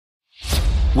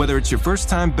Whether it's your first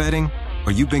time betting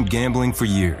or you've been gambling for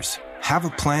years, have a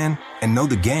plan and know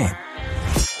the game.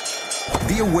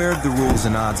 Be aware of the rules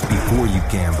and odds before you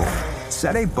gamble.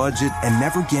 Set a budget and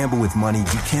never gamble with money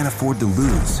you can't afford to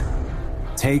lose.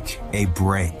 Take a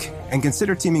break and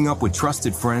consider teaming up with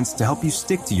trusted friends to help you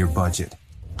stick to your budget.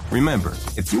 Remember,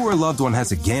 if you or a loved one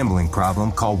has a gambling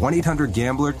problem, call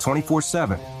 1-800-GAMBLER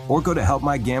 24/7 or go to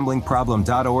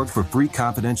helpmygamblingproblem.org for free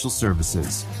confidential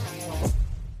services.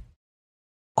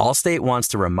 Allstate wants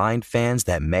to remind fans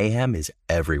that mayhem is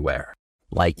everywhere.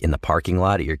 Like in the parking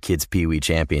lot at your kid's Pee Wee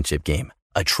championship game.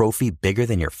 A trophy bigger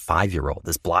than your 5-year-old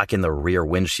is blocking the rear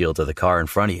windshield of the car in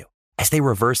front of you. As they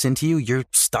reverse into you, you're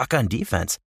stuck on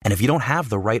defense. And if you don't have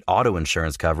the right auto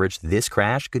insurance coverage, this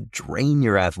crash could drain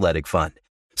your athletic fund.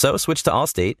 So switch to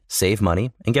Allstate, save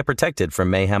money, and get protected from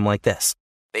mayhem like this.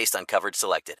 Based on coverage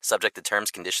selected, subject to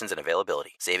terms, conditions, and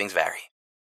availability. Savings vary.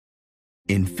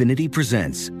 Infiniti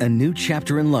presents a new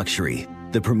chapter in luxury,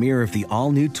 the premiere of the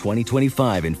all-new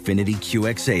 2025 Infiniti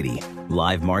QX80,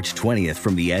 live March 20th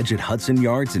from the Edge at Hudson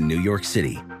Yards in New York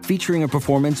City, featuring a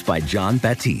performance by John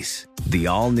Batiste. The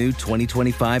all-new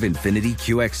 2025 Infiniti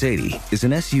QX80 is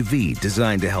an SUV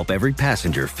designed to help every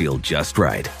passenger feel just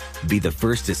right. Be the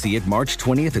first to see it March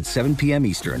 20th at 7 p.m.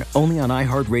 Eastern, only on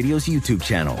iHeartRadio's YouTube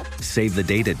channel. Save the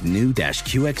date at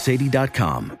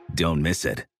new-QX80.com. Don't miss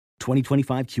it.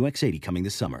 2025 QX80 coming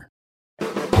this summer.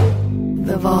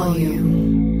 The volume.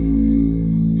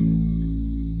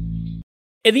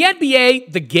 In the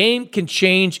NBA, the game can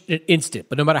change in an instant,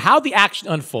 but no matter how the action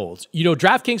unfolds, you know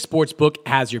DraftKings Sportsbook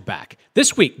has your back.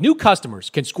 This week, new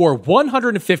customers can score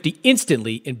 $150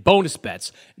 instantly in bonus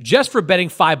bets just for betting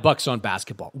 $5 on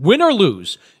basketball. Win or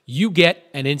lose, you get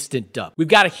an instant dub. We've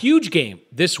got a huge game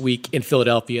this week in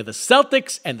Philadelphia. The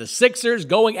Celtics and the Sixers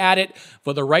going at it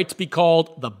for the right to be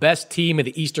called the best team in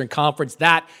the Eastern Conference.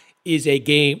 That is a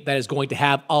game that is going to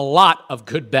have a lot of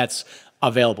good bets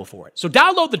available for it. So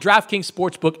download the DraftKings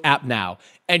Sportsbook app now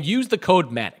and use the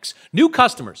code Mannix. New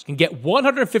customers can get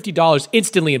 $150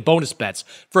 instantly in bonus bets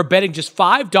for betting just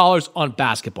 $5 on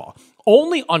basketball.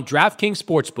 Only on DraftKings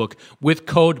Sportsbook with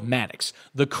code Mannix.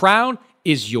 The crown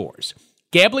is yours.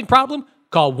 Gambling problem?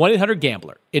 Call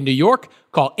 1-800-GAMBLER. In New York,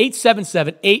 call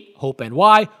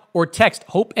 877-8-HOPE-NY or text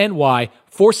HOPE-NY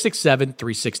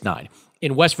 467-369.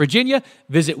 In West Virginia,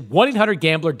 visit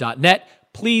 1-800-GAMBLER.net.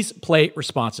 Please play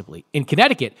responsibly. In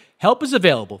Connecticut, help is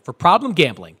available for problem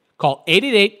gambling. Call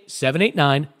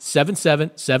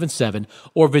 888-789-7777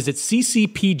 or visit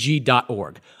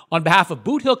ccpg.org. On behalf of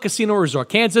Boot Hill Casino Resort,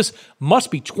 Kansas, must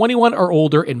be 21 or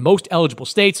older in most eligible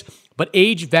states, but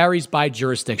age varies by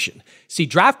jurisdiction. See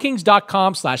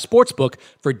DraftKings.com/sportsbook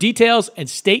for details and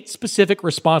state-specific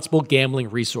responsible gambling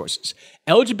resources.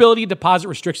 Eligibility and deposit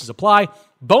restrictions apply.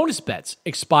 Bonus bets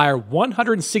expire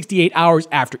 168 hours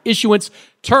after issuance.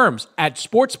 Terms at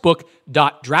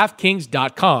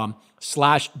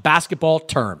sportsbook.draftkings.com/basketball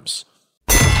terms.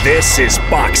 This is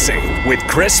Boxing with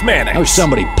Chris Mannix. Oh,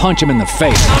 somebody punch him in the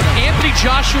face. Anthony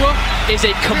Joshua is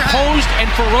a composed and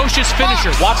ferocious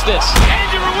finisher. Watch this.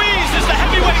 Andy Ruiz is the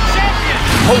heavyweight champion.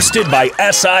 Hosted by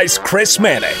SI's Chris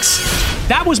Mannix.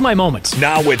 That was my moment.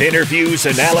 Now with interviews,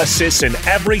 analysis, and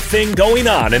everything going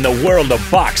on in the world of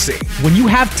boxing. When you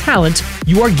have talent,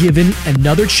 you are given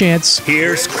another chance.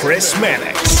 Here's Chris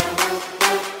Mannix.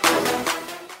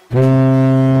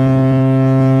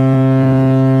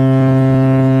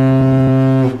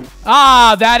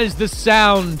 That is the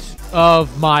sound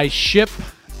of my ship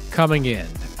coming in.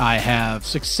 I have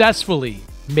successfully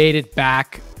made it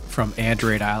back from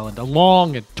Andrade Island, a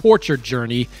long and tortured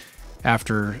journey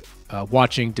after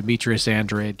watching Demetrius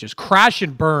Andrade just crash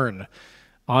and burn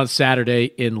on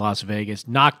Saturday in Las Vegas,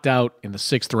 knocked out in the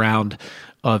 6th round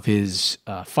of his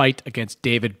fight against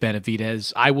David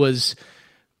Benavidez. I was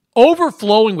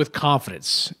overflowing with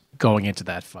confidence going into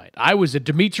that fight. I was a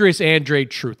Demetrius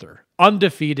Andrade truther.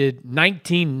 Undefeated,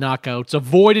 19 knockouts,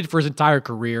 avoided for his entire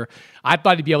career. I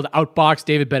thought he'd be able to outbox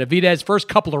David Benavidez. First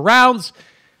couple of rounds,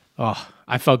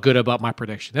 I felt good about my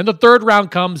prediction. Then the 3rd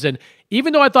round comes, and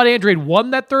even though I thought Andrade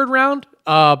won that 3rd round,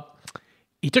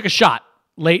 he took a shot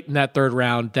late in that 3rd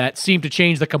round that seemed to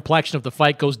change the complexion of the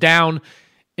fight. Goes down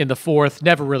in the 4th,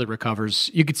 never really recovers.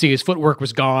 You could see his footwork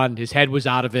was gone, his head was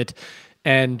out of it,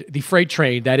 and the freight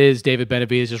train that is David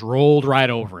Benavidez just rolled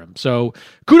right over him. So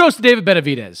kudos to David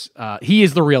Benavidez. He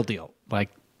is the real deal.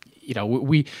 Like, you know,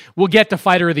 we'll get to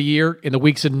Fighter of the Year in the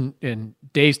weeks and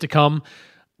days to come,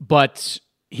 but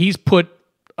he's put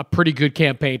a pretty good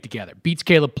campaign together. Beats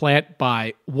Caleb Plant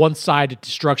by one-sided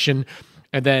destruction,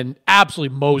 and then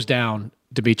absolutely mows down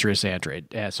Demetrius Andrade.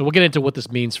 So we'll get into what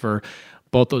this means for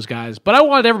both those guys. But I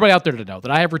wanted everybody out there to know that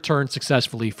I have returned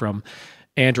successfully from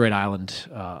Andrade Island.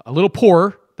 A little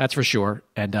poorer, that's for sure,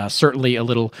 and certainly a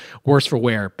little worse for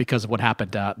wear because of what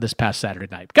happened this past Saturday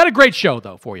night. Got a great show,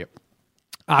 though, for you.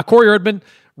 Corey Erdman,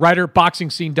 writer,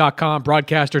 BoxingScene.com,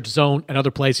 broadcaster, DAZN, and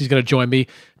other places. He's going to join me,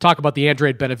 talk about the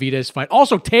Andrade Benavidez fight.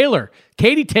 Also,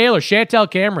 Katie Taylor, Chantel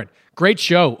Cameron. Great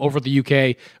show over the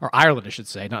UK, or Ireland, I should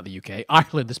say, not the UK.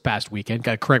 Ireland this past weekend.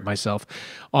 Got to correct myself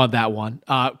on that one.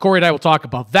 Corey and I will talk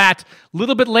about that. A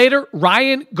little bit later,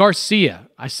 Ryan Garcia.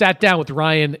 I sat down with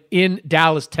Ryan in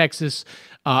Dallas, Texas,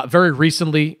 very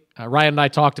recently. Ryan and I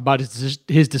talked about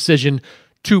his decision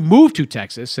to move to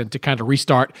Texas and to kind of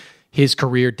restart his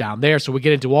career down there. So we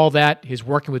get into all that, his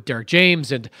working with Derek James,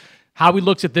 and how he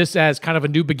looks at this as kind of a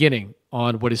new beginning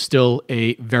on what is still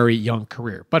a very young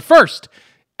career. But first,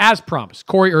 as promised,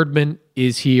 Corey Erdman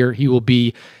is here. He will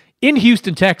be in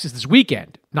Houston, Texas this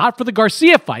weekend. Not for the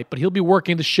Garcia fight, but he'll be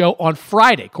working the show on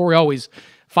Friday. Corey always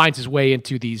finds his way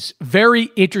into these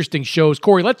very interesting shows.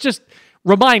 Corey, let's just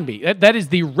remind me, that is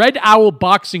the Red Owl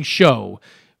Boxing Show,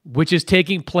 which is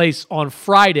taking place on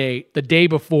Friday, the day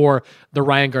before the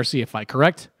Ryan Garcia fight,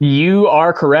 correct? You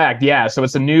are correct, yeah. So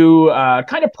it's a new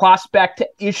kind of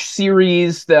prospect-ish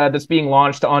series that's being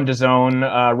launched on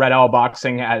DAZN. Red Owl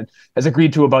Boxing has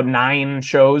agreed to about 9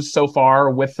 shows so far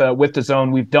with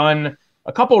DAZN. We've done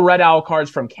a couple Red Owl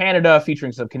cards from Canada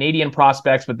featuring some Canadian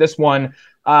prospects, but this one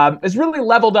is really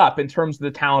leveled up in terms of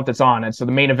the talent that's on it. So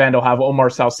the main event will have Omar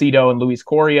Salcido and Luis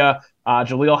Correa.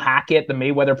 Jaleel Hackett, the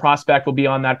Mayweather prospect, will be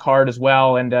on that card as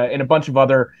well, and a bunch of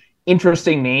other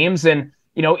interesting names. And,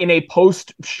 you know, in a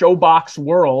post-showbox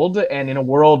world, and in a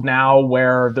world now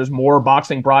where there's more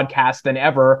boxing broadcasts than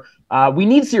ever, we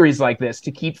need series like this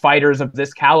to keep fighters of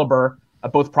this caliber,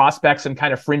 both prospects and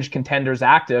kind of fringe contenders,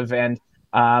 active. And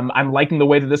I'm liking the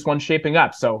way that this one's shaping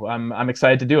up, so I'm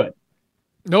excited to do it.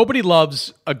 Nobody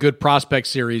loves a good prospect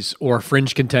series or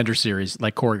fringe contender series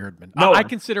like Corey Erdman. No. I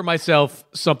consider myself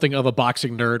something of a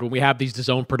boxing nerd. When we have these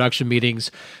DAZN production meetings,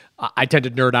 I tend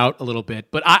to nerd out a little bit,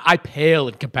 but I pale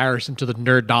in comparison to the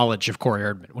nerd knowledge of Corey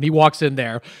Erdman. When he walks in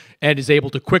there and is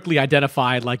able to quickly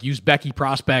identify, like, Uzbeki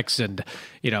prospects and,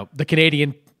 you know, the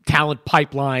Canadian talent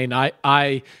pipeline,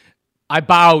 I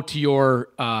bow to your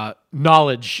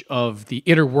knowledge of the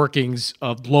inner workings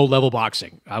of low-level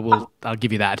boxing. I'll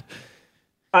give you that.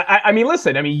 I mean,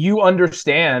 listen, you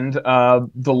understand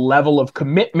the level of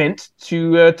commitment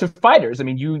to fighters. I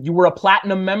mean, you were a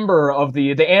platinum member of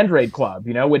the Andrade Club,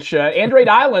 you know, which Andrade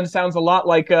Island sounds a lot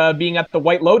like being at the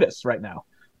White Lotus right now.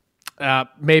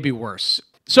 Maybe worse.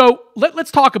 So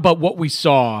let's talk about what we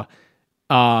saw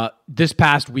this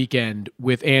past weekend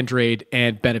with Andrade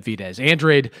and Benavidez.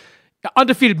 Andrade,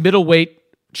 undefeated middleweight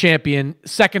champion,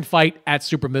 second fight at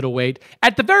super middleweight.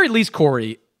 At the very least,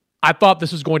 Corey, I thought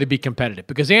this was going to be competitive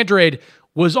because Andrade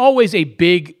was always a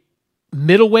big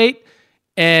middleweight,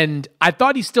 and I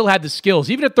thought he still had the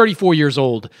skills, even at 34 years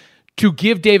old, to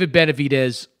give David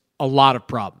Benavidez a lot of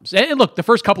problems. And look, the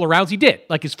first couple of rounds he did.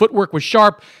 Like, his footwork was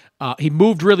sharp. He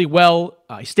moved really well.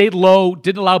 He stayed low,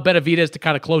 didn't allow Benavidez to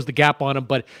kind of close the gap on him.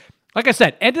 But like I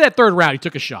said, end of that third round, he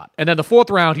took a shot. And then the fourth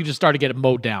round, he just started getting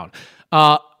mowed down.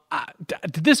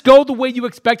 Did this go the way you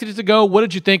expected it to go? What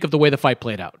did you think of the way the fight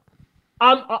played out?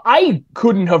 I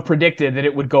couldn't have predicted that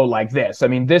it would go like this. I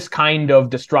mean, this kind of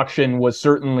destruction was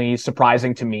certainly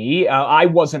surprising to me. I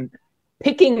wasn't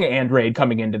picking Andrade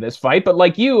coming into this fight, but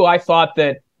like you, I thought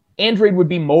that Andrade would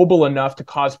be mobile enough to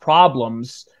cause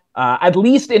problems, at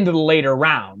least into the later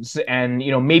rounds, and,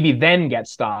 you know, maybe then get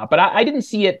stopped. But I didn't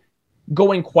see it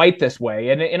going quite this way.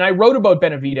 And I wrote about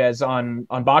Benavidez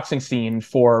on Boxing Scene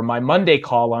for my Monday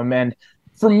column, and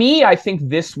for me, I think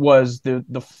this was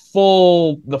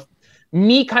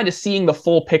me kind of seeing the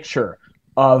full picture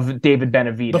of David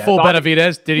Benavidez. The full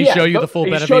Benavidez? Did he show you the full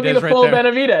Benavidez? He showed me the full there?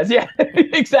 Benavidez, yeah.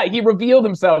 Exactly. He revealed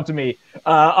himself to me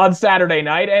on Saturday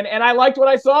night, and I liked what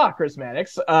I saw, Chris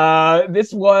Mannix.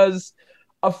 This was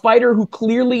a fighter who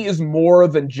clearly is more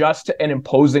than just an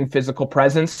imposing physical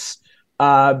presence,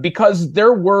 because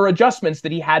there were adjustments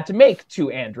that he had to make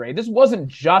to Andrade. This wasn't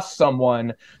just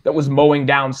someone that was mowing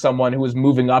down someone who was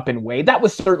moving up in weight. That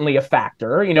was certainly a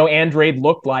factor. You know, Andrade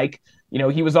looked like, you know,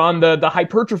 he was on the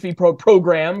hypertrophy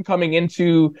program coming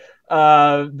into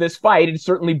this fight. It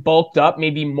certainly bulked up,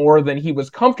 maybe more than he was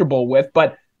comfortable with,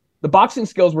 but the boxing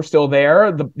skills were still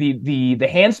there. The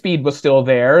hand speed was still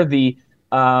there. The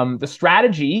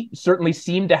strategy certainly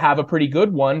seemed to have a pretty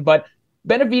good one, but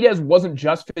Benavidez wasn't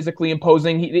just physically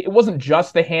imposing. It wasn't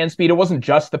just the hand speed. It wasn't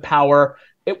just the power.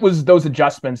 It was those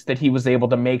adjustments that he was able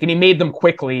to make, and he made them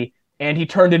quickly, and he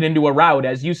turned it into a rout,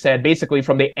 as you said, basically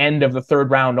from the end of the third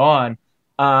round on.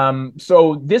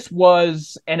 So this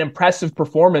was an impressive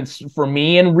performance for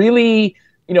me, and really,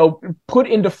 put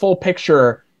into full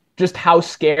picture just how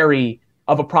scary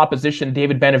of a proposition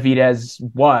David Benavidez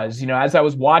was. As I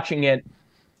was watching it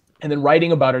and then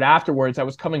writing about it afterwards, I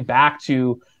was coming back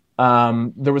to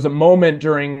there was a moment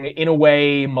during In a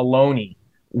Way Maloney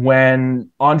when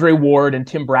Andre Ward and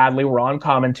Tim Bradley were on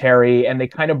commentary, and they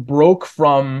kind of broke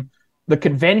from the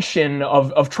convention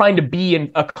of trying to be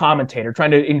a commentator,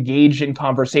 trying to engage in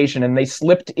conversation, and they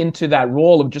slipped into that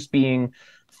role of just being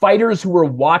fighters who were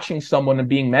watching someone and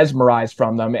being mesmerized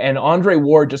from them. And Andre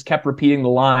Ward just kept repeating the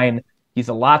line, "He's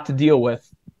a lot to deal with.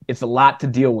 It's a lot to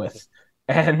deal with."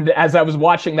 And as I was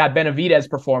watching that Benavidez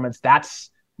performance, that's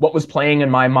what was playing in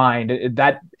my mind.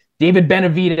 That David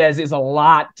Benavidez is a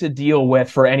lot to deal with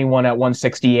for anyone at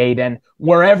 168 and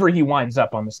wherever he winds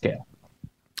up on the scale.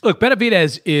 Look,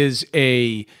 Benavidez is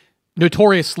a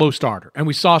notorious slow starter, and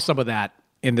we saw some of that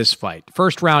in this fight.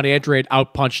 First round, Andrade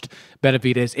outpunched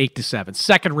Benavidez 8-7.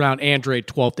 Second round, Andrade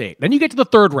 12-8. Then you get to the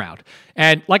third round,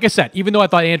 and like I said, even though I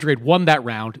thought Andrade won that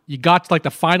round, you got to like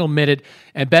the final minute,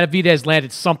 and Benavidez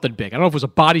landed something big. I don't know if it was a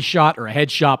body shot or a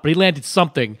head shot, but he landed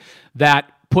something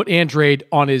that put Andrade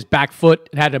on his back foot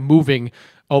and had him moving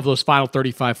over those final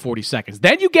 35, 40 seconds.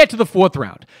 Then you get to the fourth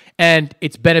round, and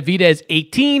it's Benavidez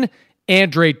 18,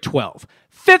 Andrade 12.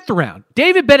 Fifth round,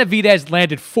 David Benavidez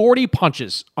landed 40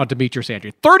 punches on Demetrius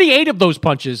Andrade. 38 of those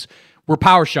punches were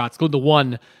power shots, including the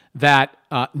one that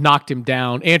knocked him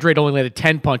down. Andrade only landed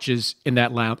 10 punches in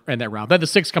that round. Then the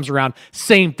sixth comes around,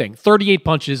 same thing. 38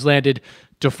 punches landed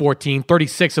to 14.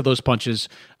 36 of those punches,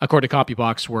 according to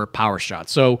CompuBox, were power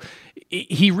shots. So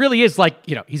he really is like,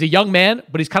 he's a young man,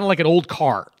 but he's kind of like an old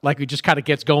car. Like he just kind of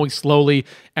gets going slowly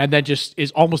and then just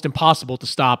is almost impossible to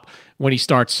stop when he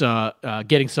starts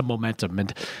getting some momentum.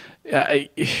 And, I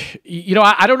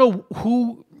don't know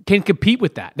who can compete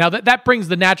with that. Now that brings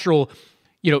the natural,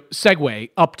 segue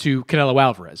up to Canelo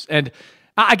Alvarez. And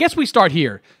I guess we start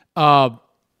here.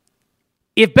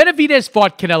 If Benavidez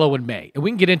fought Canelo in May, and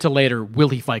we can get into later, will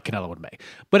he fight Canelo in May?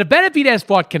 But if Benavidez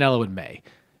fought Canelo in May,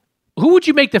 who would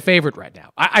you make the favorite right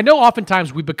now? I know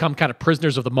oftentimes we become kind of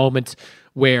prisoners of the moment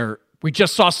where we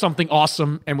just saw something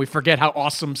awesome and we forget how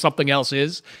awesome something else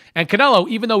is. And Canelo,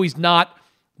 even though he's not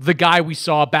the guy we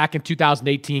saw back in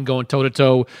 2018 going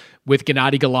toe-to-toe with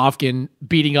Gennady Golovkin,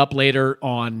 beating up later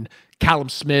on Callum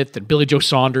Smith and Billy Joe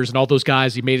Saunders and all those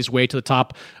guys, he made his way to the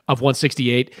top of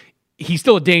 168. He's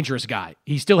still a dangerous guy.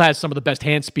 He still has some of the best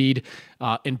hand speed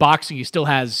in boxing. He still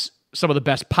has some of the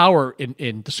best power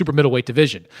in the super middleweight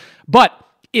division. But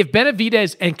if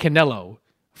Benavidez and Canelo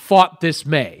fought this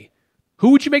May,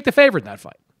 who would you make the favorite in that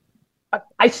fight?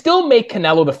 I still make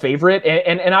Canelo the favorite,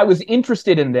 and I was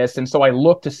interested in this, and so I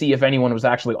looked to see if anyone was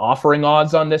actually offering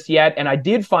odds on this yet, and I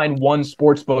did find one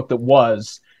sportsbook that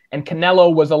was, and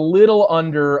Canelo was a little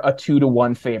under a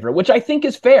 2-1 favorite, which I think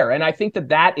is fair, and I think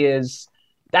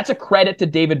that's a credit to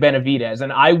David Benavidez,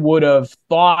 and I would have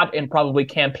thought and probably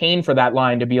campaigned for that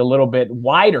line to be a little bit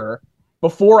wider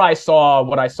before I saw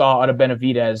what I saw out of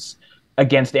Benavidez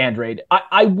against Andrade.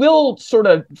 I will sort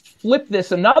of flip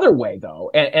this another way, though,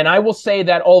 and I will say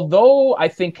that although I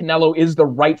think Canelo is the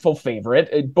rightful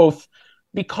favorite, both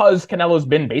because Canelo's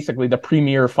been basically the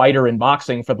premier fighter in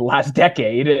boxing for the last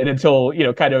decade, and until,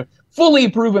 kind of fully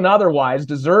proven otherwise,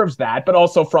 deserves that, but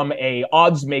also from a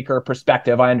odds maker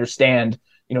perspective, I understand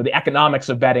the economics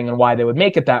of betting and why they would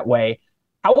make it that way.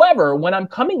 However, when I'm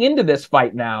coming into this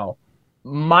fight now,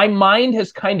 my mind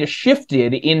has kind of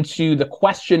shifted into the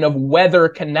question of whether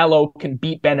Canelo can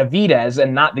beat Benavidez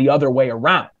and not the other way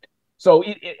around. So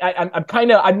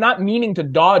I'm not meaning to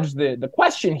dodge the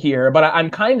question here, but I'm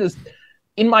kind of,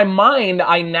 in my mind,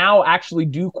 I now actually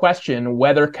do question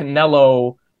whether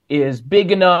Canelo is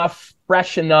big enough,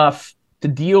 fresh enough to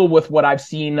deal with what I've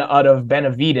seen out of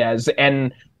Benavidez.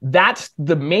 And that's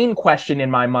the main question in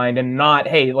my mind, and not,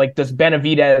 hey, like, does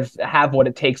Benavidez have what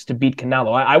it takes to beat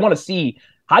Canelo? I want to see,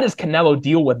 how does Canelo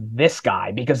deal with this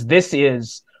guy? Because this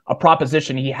is a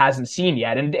proposition he hasn't seen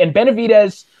yet. And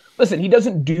Benavidez, listen, he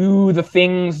doesn't do the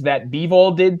things that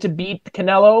Bivol did to beat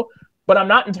Canelo, but I'm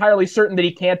not entirely certain that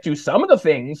he can't do some of the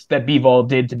things that Bivol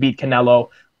did to beat Canelo,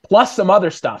 plus some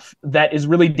other stuff that is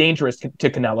really dangerous to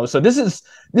Canelo. So this has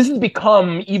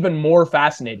become even more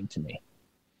fascinating to me.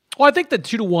 Well, I think the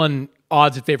 2-1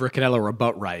 odds in favor of Canelo are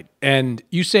about right. And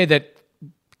you say that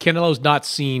Canelo's not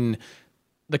seen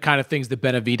the kind of things that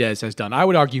Benavidez has done. I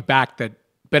would argue back that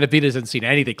Benavidez hasn't seen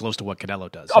anything close to what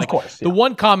Canelo does. Of course. Yeah. The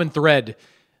one common thread,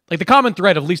 the common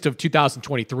thread at least of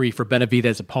 2023 for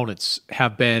Benavidez opponents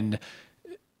have been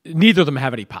neither of them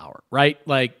have any power, right?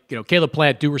 Caleb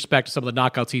Plant, due respect to some of the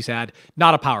knockouts he's had,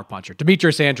 not a power puncher.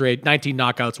 Demetrius Andrade, 19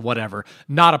 knockouts, whatever,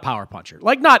 not a power puncher.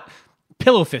 Not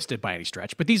pillow-fisted by any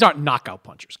stretch, but these aren't knockout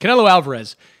punchers. Canelo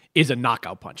Alvarez is a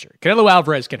knockout puncher. Canelo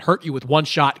Alvarez can hurt you with one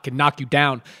shot, can knock you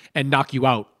down, and knock you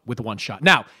out with one shot.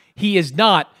 Now, he is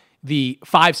not the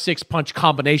 5-6 punch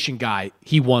combination guy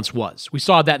he once was. We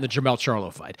saw that in the Jermell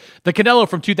Charlo fight. The Canelo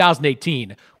from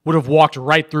 2018 would have walked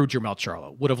right through Jermell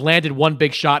Charlo, would have landed one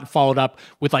big shot and followed up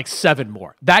with like 7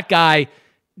 more. That guy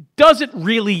doesn't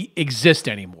really exist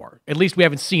anymore. At least we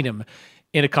haven't seen him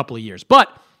in a couple of years.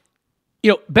 But,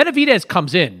 Benavidez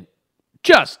comes in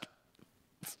just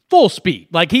full speed.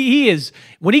 Like he is,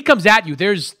 when he comes at you,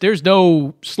 there's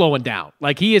no slowing down.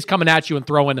 Like he is coming at you and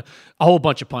throwing a whole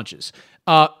bunch of punches.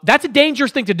 That's a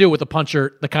dangerous thing to do with a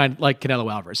puncher, the kind like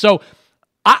Canelo Alvarez. So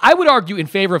I would argue in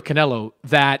favor of Canelo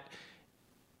that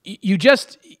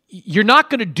you're not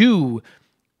going to do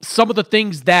some of the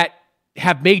things that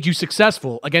have made you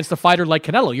successful against a fighter like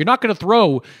Canelo. You're not going to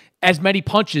throw as many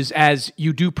punches as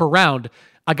you do per round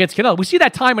against Canelo. We see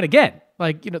that time and again.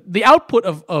 Like, the output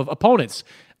of opponents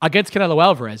against Canelo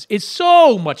Alvarez is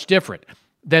so much different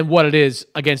than what it is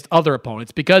against other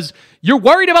opponents because you're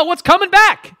worried about what's coming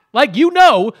back. Like,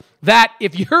 that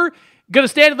if you're going to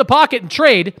stand in the pocket and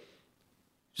trade,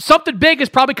 something big is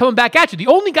probably coming back at you. The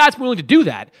only guy that's willing to do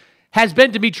that has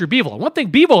been Dimitri Bivol. One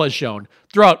thing Bivol has shown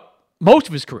throughout most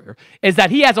of his career is that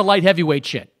he has a light heavyweight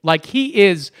chin. Like, he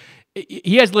has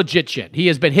legit chin. He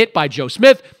has been hit by Joe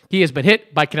Smith. He has been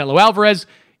hit by Canelo Alvarez.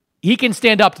 He can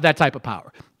stand up to that type of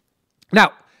power.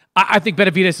 Now, I think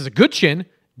Benavidez has a good chin.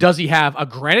 Does he have a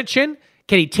granite chin?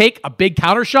 Can he take a big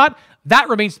counter shot? That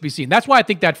remains to be seen. That's why I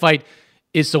think that fight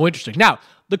is so interesting. Now,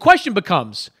 the question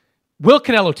becomes, will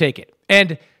Canelo take it?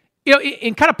 And,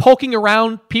 in kind of poking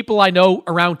around people I know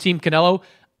around Team Canelo,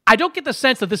 I don't get the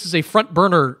sense that this is a front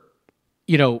burner,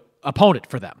 opponent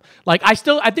for them. Like, I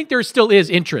think there still is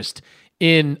interest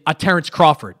in a Terrence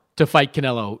Crawford to fight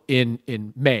Canelo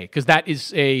in May, because that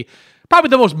is probably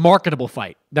the most marketable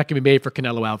fight that can be made for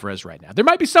Canelo Alvarez right now. There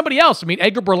might be somebody else. I mean,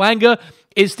 Edgar Berlanga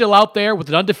is still out there with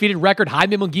an undefeated record.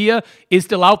 Jaime Munguia is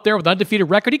still out there with an undefeated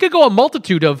record. He could go a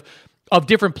multitude of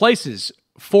different places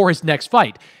for his next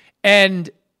fight. And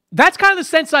that's kind of the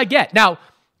sense I get. Now,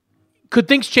 could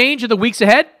things change in the weeks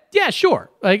ahead? Yeah, sure.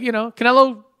 Like,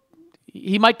 Canelo,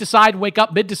 he might decide, wake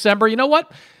up mid-December, you know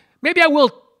what? Maybe I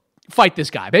will fight this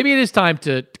guy. Maybe it is time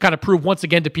to kind of prove once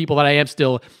again to people that I am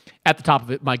still at the top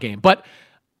of my game. But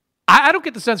I don't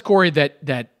get the sense, Corey,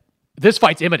 that this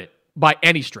fight's imminent by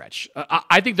any stretch.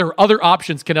 I think there are other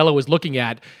options Canelo is looking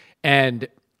at, and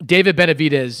David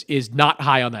Benavidez is not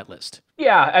high on that list.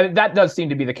 Yeah, that does seem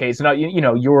to be the case. Now,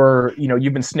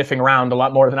 you've been sniffing around a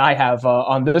lot more than I have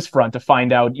on this front to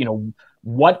find out,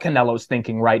 what Canelo's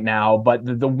thinking right now.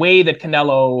 But the way that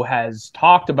Canelo has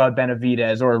talked about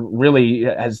Benavidez, or really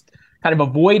has kind of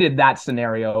avoided that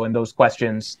scenario and those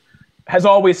questions, has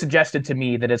always suggested to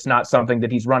me that it's not something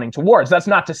that he's running towards. That's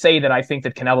not to say that I think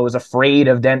that Canelo is afraid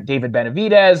of David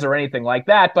Benavidez or anything like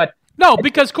that. But no,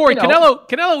 because Corey,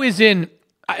 Canelo is in,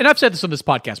 and I've said this on this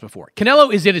podcast before,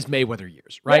 Canelo is in his Mayweather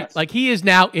years, right? Yes. Like, he is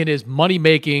now in his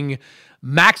money-making,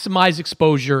 maximize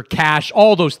exposure, cash,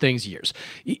 all those things years.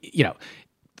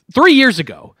 3 years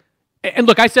ago, and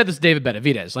look, I said this to David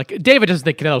Benavidez. Like, David doesn't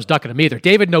think Canelo's ducking him either.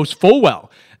 David knows full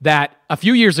well that a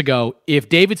few years ago, if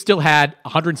David still had a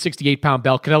 168-pound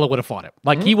belt, Canelo would have fought him.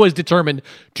 Like, he was determined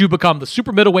to become the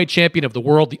super middleweight champion of the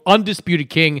world, the undisputed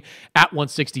king at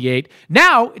 168.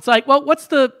 Now, it's like, well, what's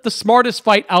the smartest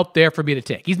fight out there for me to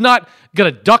take? He's not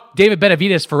going to duck David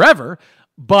Benavidez forever,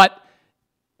 but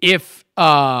if,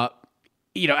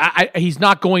 he's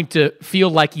not going to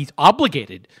feel like he's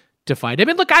obligated to fight him.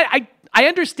 And look, I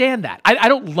understand that. I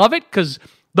don't love it, because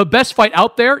the best fight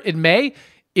out there in May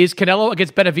is Canelo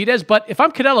against Benavidez. But if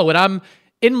I'm Canelo and I'm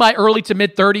in my early to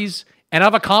mid-30s and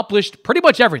I've accomplished pretty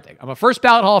much everything, I'm a first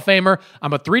ballot Hall of Famer,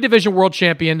 I'm a 3-division world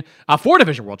champion, a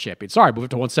 4-division world champion. Sorry, moved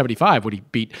to 175 when he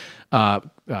beat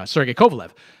Sergey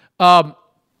Kovalev.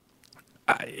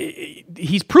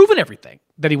 He's proven everything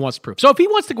that he wants to prove. So if he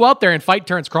wants to go out there and fight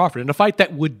Terrence Crawford in a fight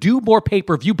that would do more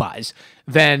pay-per-view buys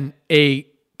than a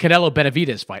Canelo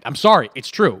Benavidez fight, I'm sorry, it's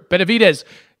true. Benavidez,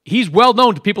 he's well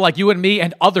known to people like you and me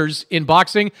and others in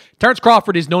boxing. Terrence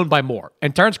Crawford is known by more.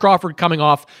 And Terrence Crawford, coming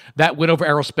off that win over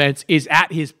Errol Spence, is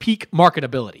at his peak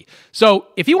marketability. So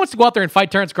if he wants to go out there and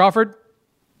fight Terrence Crawford,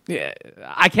 yeah,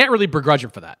 I can't really begrudge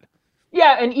him for that.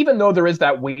 Yeah, and even though there is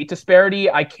that weight disparity,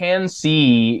 I can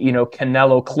see,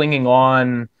 Canelo clinging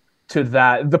on to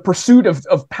the pursuit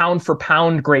of pound for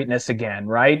pound greatness again,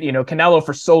 right? Canelo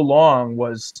for so long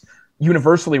was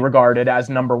universally regarded as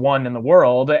number one in the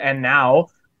world, and now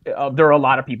there are a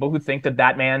lot of people who think that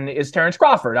that man is Terrence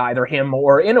Crawford, either him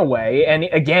or Inoue. And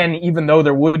again, even though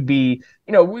there would be,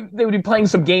 they would be playing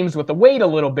some games with the weight a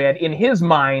little bit, in his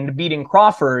mind, beating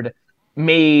Crawford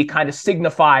may kind of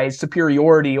signify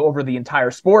superiority over the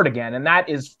entire sport again. And that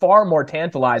is far more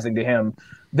tantalizing to him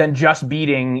than just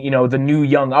beating, the new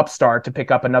young upstart to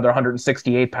pick up another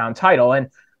 168-pound title. And,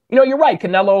 you're right.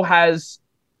 Canelo has,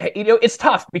 it's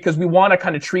tough because we want to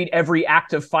kind of treat every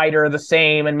active fighter the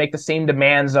same and make the same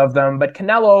demands of them. But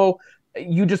Canelo,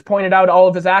 you just pointed out all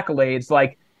of his accolades.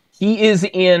 Like, he is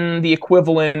in the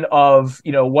equivalent of,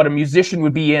 what a musician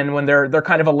would be in when they're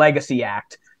kind of a legacy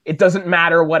act. It doesn't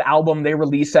matter what album they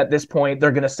release at this point.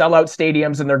 They're going to sell out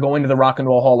stadiums and they're going to the Rock and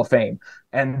Roll Hall of Fame.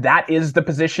 And that is the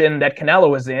position that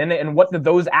Canelo is in. And what do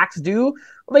those acts do?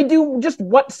 Well, they do just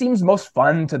what seems most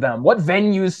fun to them. What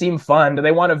venues seem fun? Do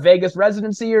they want a Vegas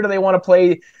residency or do they want to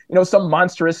play, some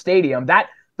monstrous stadium?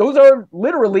 Those are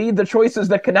literally the choices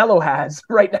that Canelo has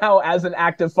right now as an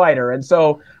active fighter. And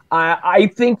so I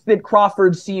think that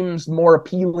Crawford seems more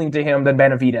appealing to him than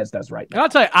Benavidez does right now. And I'll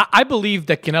tell you, I believe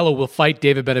that Canelo will fight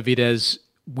David Benavidez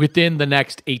within the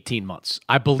next 18 months.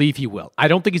 I believe he will. I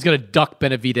don't think he's going to duck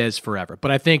Benavidez forever, but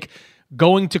I think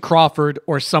going to Crawford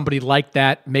or somebody like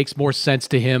that makes more sense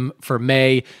to him for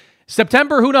May.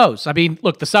 September, who knows? I mean,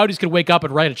 look, the Saudis could wake up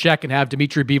and write a check and have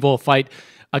Dmitry Bivol fight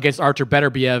against Artur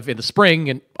Beterbiev in the spring,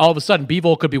 and all of a sudden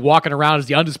Bivol could be walking around as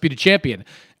the undisputed champion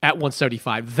at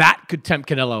 175. That could tempt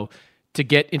Canelo to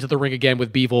get into the ring again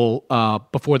with Bivol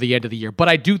before the end of the year. But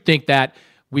I do think that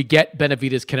we get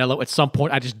Benavidez Canelo at some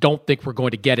point. I just don't think we're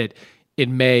going to get it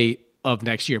in May of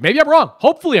next year. Maybe I'm wrong.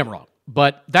 Hopefully I'm wrong.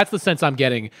 But that's the sense I'm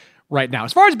getting right now.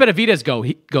 As far as Benavidez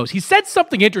goes, he said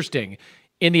something interesting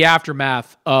in the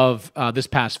aftermath of this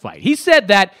past fight. He said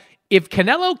that if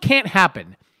Canelo can't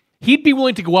happen, he'd be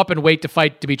willing to go up and wait to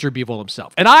fight Dmitry Bivol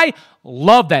himself. And I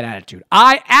love that attitude.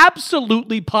 I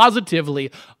absolutely, positively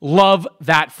love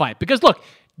that fight. Because look,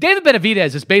 David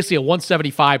Benavidez is basically a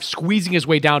 175 squeezing his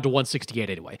way down to 168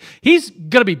 anyway. He's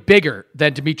going to be bigger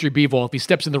than Dmitry Bivol if he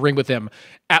steps in the ring with him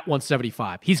at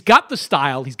 175. He's got the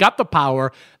style. He's got the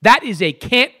power. That is a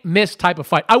can't-miss type of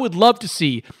fight. I would love to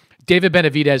see David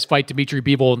Benavidez fight Dmitry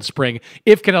Bivol in the spring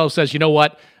if Canelo says, you know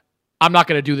what, I'm not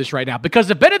going to do this right now. Because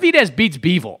if Benavidez beats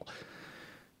Bivol,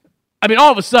 I mean,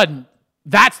 all of a sudden,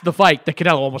 that's the fight that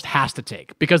Canelo almost has to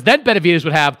take. Because then Benavidez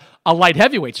would have a light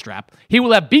heavyweight strap. He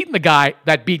will have beaten the guy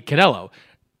that beat Canelo.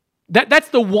 That's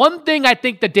the one thing I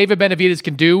think that David Benavidez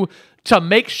can do to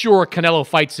make sure Canelo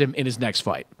fights him in his next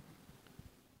fight.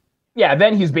 Yeah,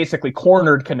 then he's basically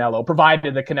cornered Canelo,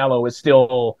 provided that Canelo is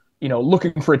still,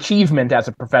 looking for achievement as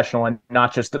a professional and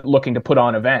not just looking to put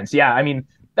on events. Yeah, I mean,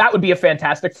 that would be a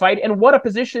fantastic fight. And what a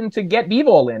position to get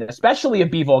Bivol in, especially if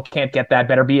Bivol can't get that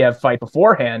Beterbiev fight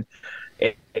beforehand.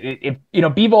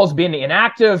 Bivol's been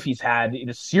inactive. He's had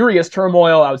serious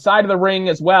turmoil outside of the ring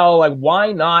as well. Like,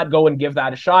 why not go and give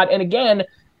that a shot? And again,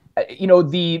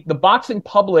 the boxing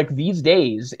public these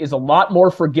days is a lot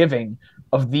more forgiving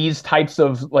of these types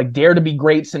of like dare to be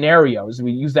great scenarios.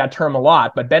 We use that term a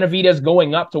lot, but Benavidez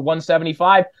going up to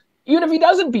 175, even if he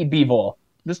doesn't beat Bivol,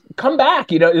 just come back.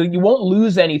 You won't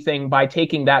lose anything by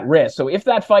taking that risk. So if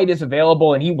that fight is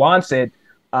available and he wants it,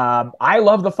 I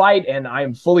love the fight and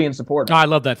I'm fully in support. I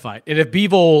love that fight. And if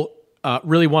Bivol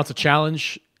really wants a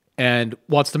challenge and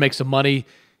wants to make some money,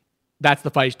 that's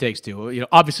the fight he takes to.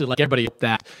 Obviously, like everybody,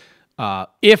 that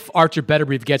if Artur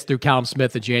Beterbiev gets through Callum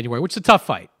Smith in January, which is a tough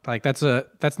fight, like that's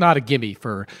not a gimme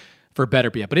for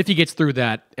Beterbiev. But if he gets through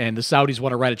that and the Saudis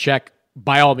want to write a check,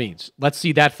 by all means, let's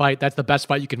see that fight. That's the best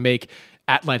fight you can make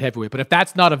at light heavyweight. But if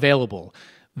that's not available,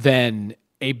 then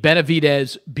a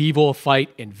Benavidez Bivol fight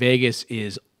in Vegas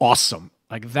is awesome.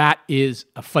 Like, that is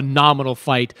a phenomenal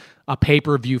fight, a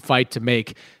pay-per-view fight to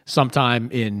make sometime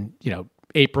in,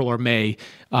 April or May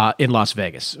in Las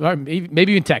Vegas, or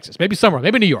maybe in Texas, maybe somewhere,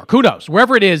 maybe New York. Who knows?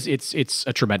 Wherever it is, it's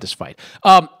a tremendous fight.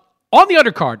 On the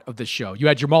undercard of this show, you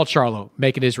had Jermall Charlo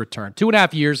making his return.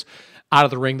 2.5 years out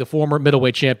of the ring, the former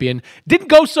middleweight champion. Didn't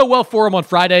go so well for him on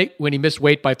Friday when he missed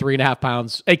weight by 3.5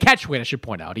 pounds. A catch weight, I should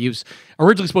point out. He was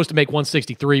originally supposed to make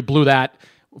 163, blew that,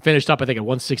 finished up, I think, at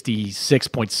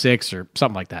 166.6 or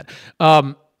something like that.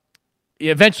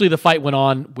 Eventually, the fight went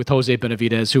on with Jose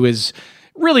Benavidez, who is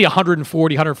really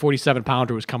 140, 147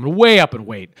 pounder, was coming way up in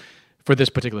weight for this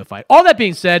particular fight. All that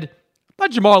being said, I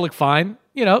thought Jermall looked fine.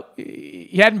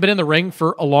 He hadn't been in the ring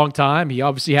for a long time. He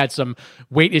obviously had some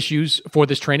weight issues for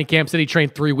this training camp. Said he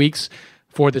trained 3 weeks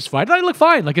for this fight. I thought he looked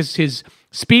fine. Like, his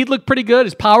speed looked pretty good.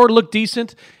 His power looked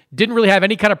decent. Didn't really have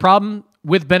any kind of problem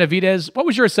with Benavidez. What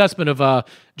was your assessment of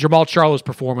Jermall Charlo's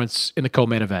performance in the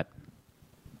co-main event?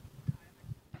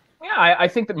 Yeah, Yeah, I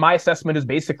think that my assessment is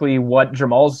basically what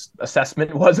Jamal's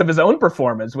assessment was of his own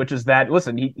performance, which is that,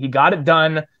 listen, he got it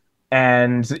done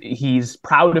and he's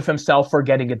proud of himself for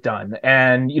getting it done.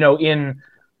 And, in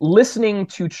listening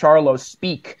to Charlo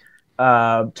speak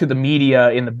to the media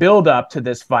in the build-up to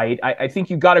this fight, I think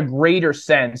you got a greater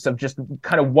sense of just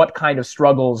kind of what kind of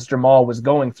struggles Jamal was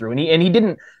going through. And he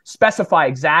didn't specify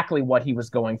exactly what he was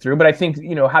going through, but I think,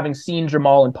 having seen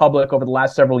Jamal in public over the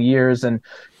last several years and,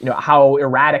 how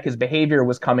erratic his behavior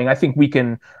was coming, I think we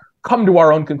can come to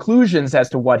our own conclusions as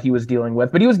to what he was dealing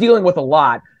with. But he was dealing with a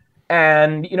lot.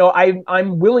 And,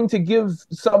 I'm willing to give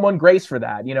someone grace for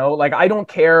that. Like, I don't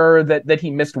care that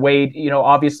he missed weight.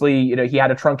 Obviously, he had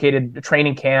a truncated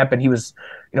training camp and he was,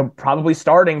 probably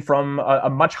starting from a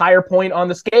much higher point on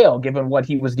the scale, given what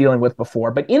he was dealing with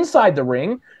before. But inside the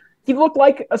ring, he looked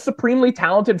like a supremely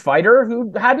talented fighter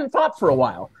who hadn't fought for a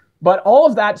while. But all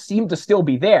of that seemed to still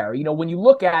be there. When you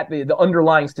look at the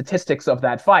underlying statistics of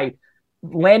that fight,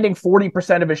 landing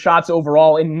 40% of his shots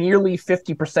overall and nearly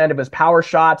 50% of his power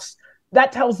shots,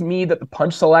 that tells me that the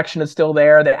punch selection is still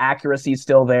there, that accuracy is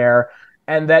still there,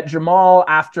 and that Jamal,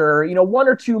 after, one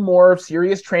or two more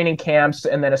serious training camps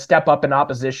and then a step up in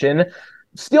opposition,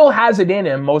 still has it in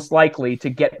him, most likely, to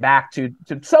get back to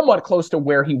somewhat close to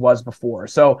where he was before.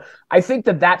 So I think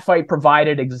that fight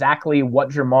provided exactly what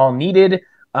Jamal needed.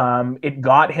 It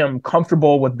got him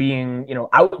comfortable with being,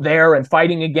 out there and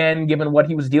fighting again, given what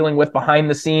he was dealing with behind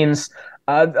the scenes.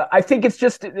 I think it's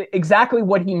just exactly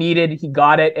what he needed. He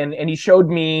got it, and he showed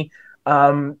me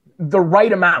the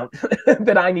right amount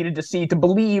that I needed to see to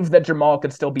believe that Jamal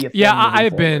could still be a thing. Yeah,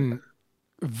 I've been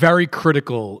very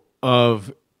critical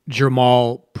of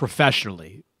Jamal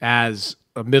professionally as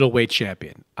a middleweight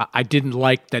champion. I didn't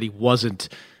like that he wasn't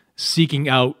seeking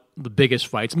out the biggest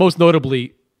fights, most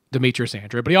notably Demetrius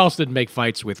Andrade, but he also didn't make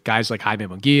fights with guys like Jaime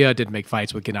Munguia, didn't make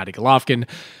fights with Gennady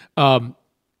Golovkin.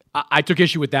 I took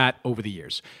issue with that over the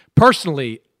years.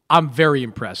 Personally, I'm very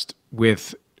impressed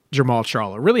with Jermall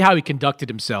Charlo, really how he conducted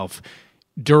himself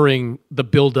during the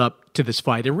build-up to this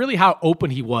fight, and really how open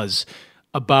he was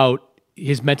about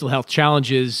his mental health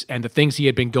challenges and the things he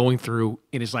had been going through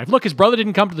in his life. Look, his brother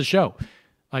didn't come to the show.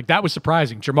 Like, that was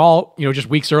surprising. Jermall, just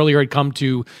weeks earlier had come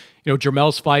to,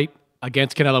 Jermell's fight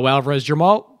against Canelo Alvarez.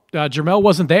 Jermell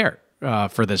wasn't there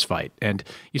for this fight. And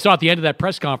you saw at the end of that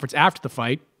press conference after the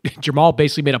fight, Jamal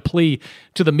basically made a plea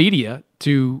to the media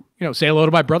to, say hello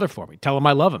to my brother for me, tell him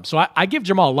I love him. So I give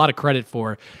Jamal a lot of credit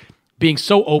for being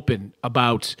so open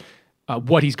about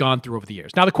what he's gone through over the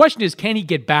years. Now, the question is, can he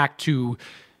get back to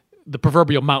the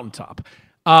proverbial mountaintop?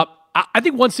 I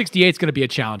think 168 is going to be a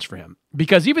challenge for him,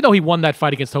 because even though he won that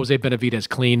fight against Jose Benavidez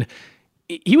clean,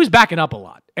 he was backing up a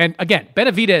lot. And again,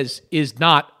 Benavidez is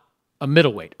not a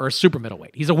middleweight or a super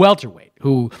middleweight. He's a welterweight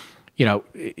who,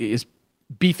 is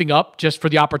beefing up just for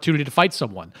the opportunity to fight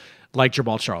someone like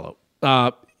Jermall Charlo.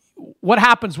 What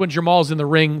happens when Jamal's in the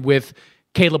ring with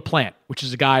Caleb Plant, which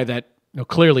is a guy that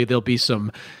clearly there'll be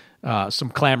some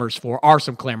clamors for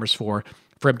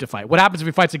him to fight? What happens if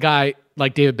he fights a guy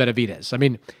like David Benavidez? I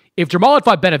mean, if Jamal had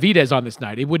fought Benavidez on this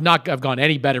night, it would not have gone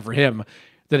any better for him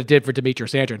than it did for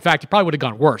Demetrius Andrade. In fact, it probably would have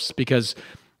gone worse, because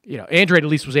Andrade at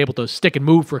least was able to stick and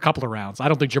move for a couple of rounds. I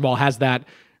don't think Jamal has that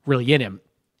really in him.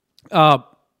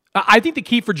 I think the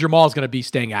key for Jamal is going to be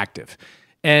staying active.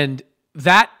 And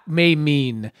that may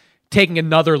mean taking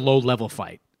another low-level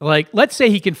fight. Like, let's say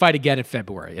he can fight again in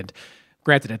February. And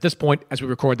granted, at this point, as we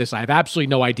record this, I have absolutely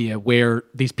no idea where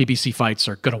these PBC fights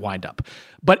are going to wind up.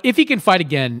 But if he can fight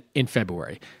again in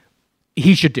February,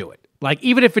 he should do it. Like,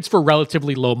 even if it's for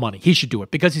relatively low money, he should do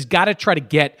it, because he's got to try to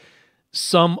get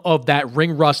some of that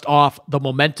ring rust off, the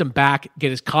momentum back, get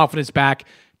his confidence back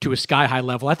to a sky-high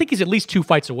level. I think he's at least 2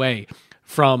 fights away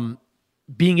from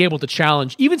being able to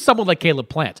challenge even someone like Caleb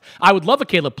Plant. I would love a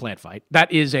Caleb Plant fight.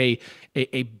 That is a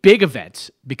big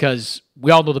event, because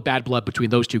we all know the bad blood between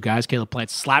those two guys. Caleb Plant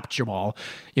slapped Jamal,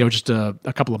 just a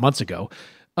couple of months ago.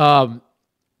 I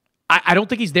don't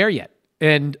think he's there yet.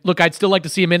 And look, I'd still like to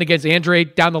see him in against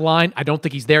Andrade down the line. I don't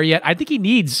think he's there yet. I think he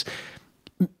needs,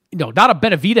 not a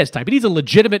Benavidez type. He needs a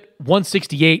legitimate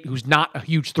 168 who's not a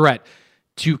huge threat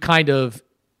to kind of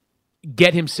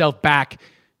get himself back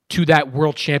to that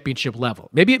world championship level.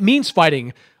 Maybe it means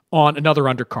fighting on another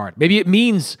undercard. Maybe it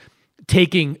means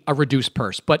taking a reduced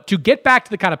purse. But to get back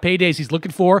to the kind of paydays he's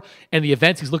looking for and the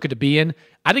events he's looking to be in,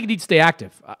 I think he needs to stay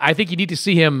active. I think you need to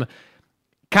see him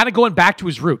kind of going back to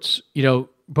his roots,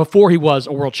 before he was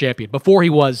a world champion, before he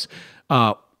was,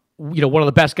 one of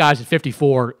the best guys at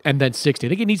 54 and then 60. I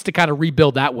think he needs to kind of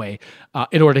rebuild that way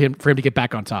in order for him to get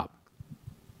back on top.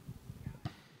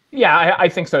 Yeah, I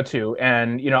think so too.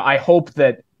 And, I hope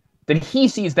that he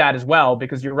sees that as well,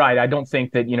 because you're right. I don't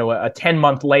think that, a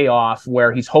 10-month layoff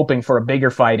where he's hoping for a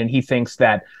bigger fight and he thinks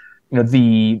that,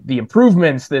 the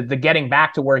improvements, the getting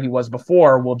back to where he was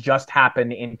before will just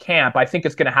happen in camp. I think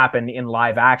it's going to happen in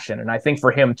live action. And I think for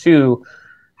him too,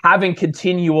 having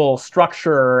continual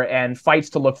structure and fights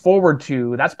to look forward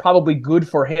to, that's probably good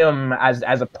for him as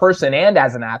a person and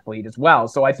as an athlete as well.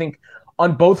 So I think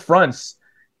on both fronts,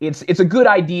 it's a good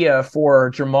idea for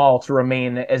Jamal to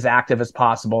remain as active as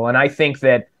possible. And I think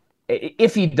that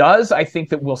if he does, I think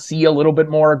that we'll see a little bit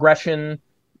more aggression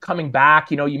coming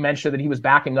back. You mentioned that he was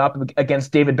backing up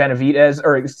against against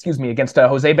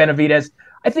Jose Benavidez.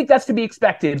 I think that's to be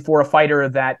expected for a fighter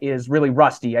that is really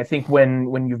rusty. I think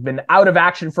when you've been out of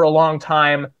action for a long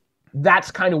time,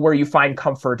 that's kind of where you find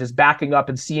comfort, is backing up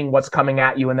and seeing what's coming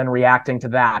at you and then reacting to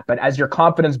that. But as your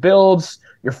confidence builds,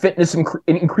 your fitness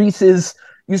increases,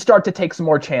 you start to take some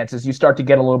more chances. You start to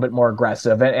get a little bit more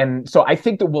aggressive. And so I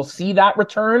think that we'll see that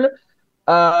return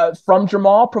from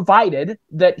Jamal, provided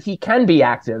that he can be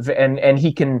active and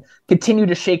he can continue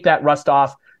to shake that rust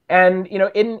off. And,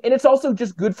 and it's also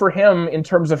just good for him in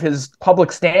terms of his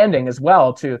public standing as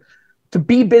well, to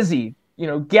be busy,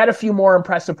 get a few more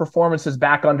impressive performances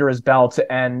back under his belt,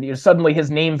 and suddenly his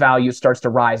name value starts to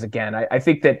rise again. I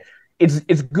think that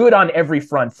it's good on every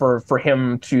front for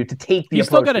him to take the approach. He's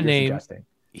still got a name. Suggesting.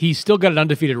 He's still got an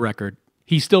undefeated record.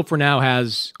 He still, for now,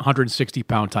 has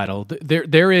 160-pound title.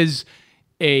 There is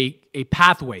a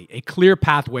pathway, a clear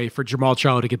pathway for Jamal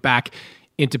Charlo to get back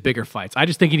into bigger fights. I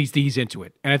just think he needs to ease into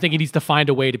it. And I think he needs to find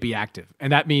a way to be active.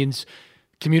 And that means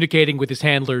communicating with his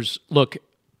handlers. Look,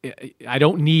 I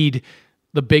don't need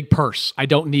the big purse. I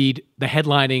don't need the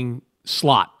headlining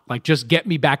slot. Like, just get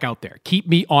me back out there. Keep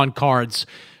me on cards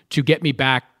to get me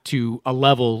back to a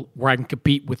level where I can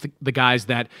compete with the guys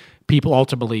that people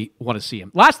ultimately want to see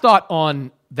him. Last thought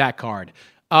on that card.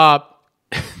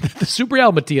 The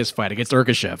Subriel Matias fight against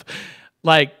Urgashev.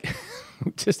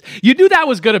 Just, you knew that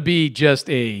was going to be just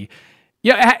it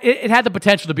had the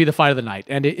potential to be the fight of the night,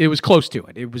 and it was close to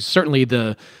it. It was certainly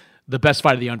the best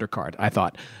fight of the undercard, I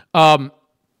thought.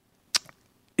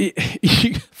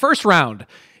 First round,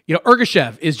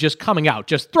 Urgashev is just coming out,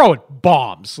 just throwing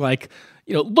bombs,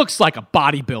 looks like a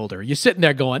bodybuilder. You're sitting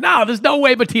there going, no, there's no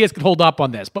way Matias can hold up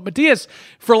on this. But Matias,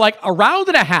 for a round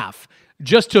and a half,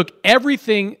 just took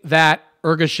everything that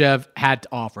Urgashev had to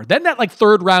offer. Then that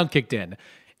third round kicked in,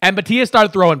 and Matias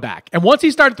started throwing back. And once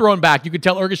he started throwing back, you could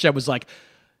tell Urgashev was like,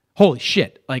 holy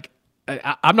shit,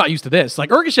 I'm not used to this.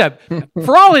 Urgashev,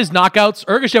 for all his knockouts,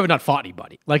 Urgashev had not fought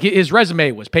anybody. His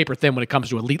resume was paper thin when it comes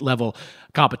to elite level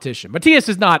competition. Matias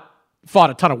has not fought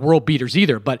a ton of world beaters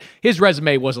either, but his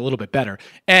resume was a little bit better.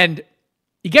 And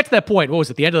you get to that point, what was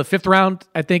it, the end of the fifth round,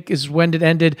 I think is when it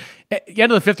ended. At the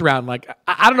end of the fifth round,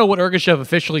 I don't know what Urgashev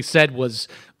officially said was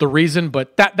the reason,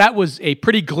 but that was a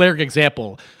pretty glaring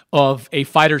example of a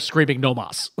fighter screaming no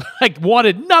mas.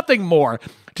 Wanted nothing more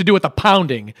to do with the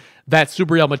pounding that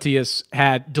Subriel Matias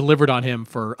had delivered on him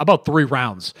for about 3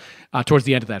 rounds towards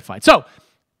the end of that fight. So,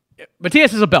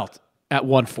 Matias is a belt at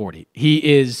 140.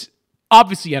 He is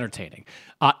obviously entertaining.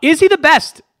 Is he the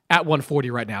best at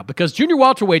 140 right now? Because junior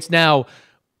welterweight's now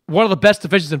one of the best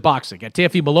divisions in boxing. At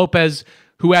Teofimo Lopez,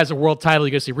 who has a world title,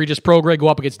 you're going to see Regis Prograis go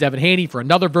up against Devin Haney for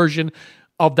another version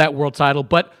of that world title.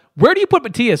 But where do you put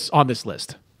Matias on this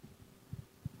list?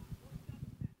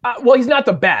 Well, he's not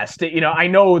the best. I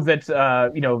know that,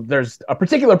 there's a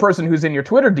particular person who's in your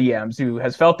Twitter DMs who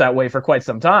has felt that way for quite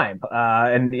some time.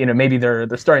 And, maybe they're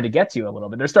starting to get to you a little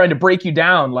bit. They're starting to break you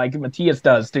down like Matias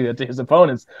does to his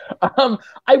opponents.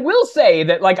 I will say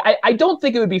that, I don't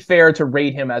think it would be fair to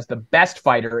rate him as the best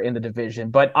fighter in the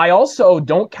division, but I also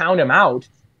don't count him out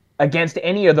against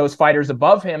any of those fighters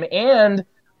above him. And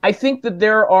I think that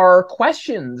there are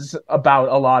questions about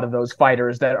a lot of those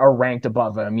fighters that are ranked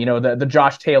above him. The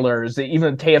Josh Taylors,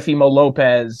 even Teofimo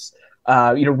Lopez,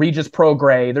 Regis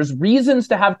Prograis. There's reasons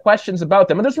to have questions about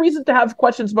them. And there's reasons to have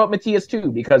questions about Matias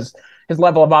too, because his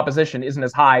level of opposition isn't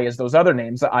as high as those other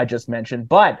names that I just mentioned.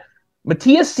 But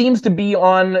Matias seems to be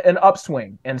on an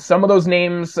upswing. And some of those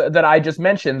names that I just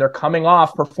mentioned, they're coming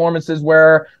off performances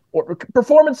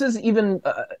even,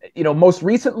 most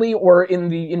recently or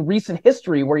in recent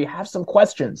history where you have some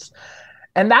questions.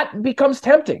 And that becomes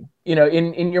tempting,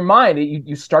 in your mind.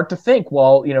 You start to think,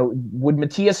 well, would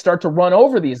Matias start to run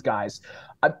over these guys?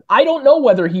 I don't know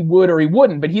whether he would or he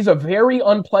wouldn't, but he's a very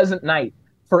unpleasant night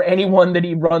for anyone that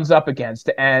he runs up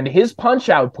against. And his punch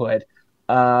output,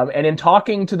 and in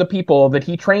talking to the people that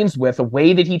he trains with, the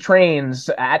way that he trains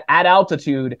at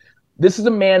altitude, this is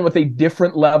a man with a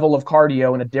different level of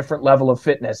cardio and a different level of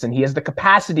fitness. And he has the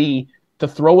capacity to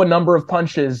throw a number of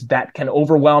punches that can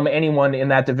overwhelm anyone in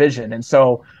that division. And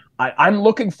so I'm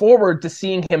looking forward to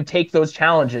seeing him take those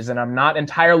challenges, and I'm not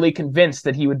entirely convinced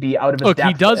that he would be out of his depth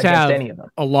he does against have any of them.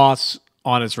 A loss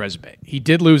on his resume. He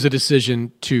did lose a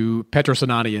decision to Petros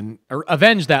Ananian, or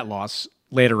avenge that loss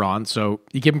later on, so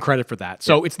you give him credit for that.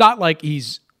 So it's not like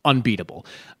he's unbeatable.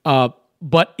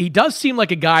 But he does seem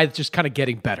like a guy that's just kind of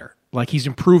getting better. Like he's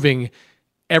improving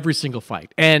every single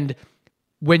fight. And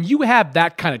when you have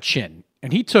that kind of chin,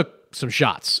 and he took some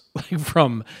shots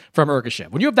from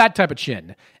Ergashev, when you have that type of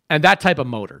chin and that type of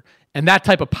motor and that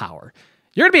type of power,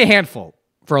 you're going to be a handful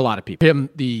for a lot of people. Him,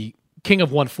 the king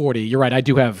of 140, you're right, I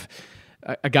do have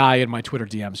a guy in my Twitter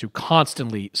DMs who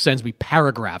constantly sends me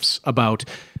paragraphs about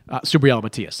Subriel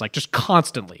Matias, like just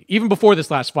constantly, even before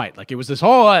this last fight. Like it was this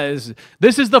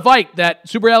this is the fight that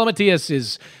Subriel Matias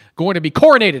is going to be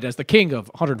coronated as the king of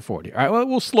 140. All right, well,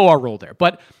 we'll slow our roll there.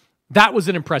 But that was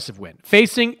an impressive win.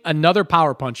 Facing another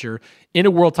power puncher in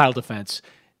a world title defense,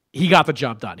 he got the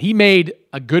job done. He made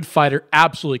a good fighter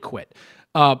absolutely quit.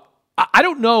 I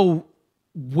don't know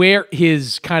where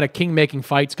his kind of king-making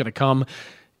fight's going to come.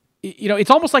 You know, it's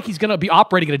almost like he's going to be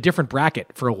operating in a different bracket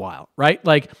for a while, right?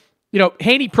 Like, you know,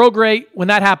 Haney Prograis, when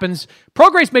that happens,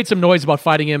 Prograis made some noise about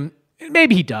fighting him.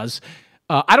 Maybe he does.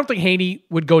 I don't think Haney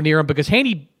would go near him because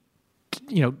Haney,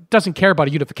 you know, doesn't care about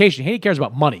a unification. Haney cares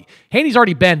about money. Haney's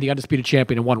already been the undisputed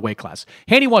champion in one weight class.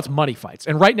 Haney wants money fights.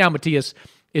 And right now, Matias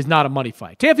is not a money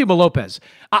fight. Teofimo Lopez,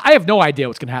 I have no idea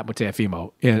what's going to happen with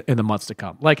Teofimo in the months to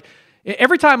come. Like,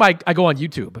 every time I go on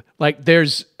YouTube, like,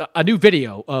 there's a new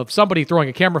video of somebody throwing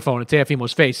a camera phone at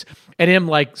Teofimo's face and him,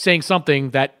 like, saying something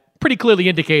that pretty clearly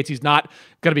indicates he's not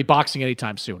going to be boxing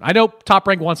anytime soon. I know Top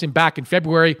Rank wants him back in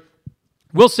February.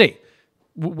 We'll see.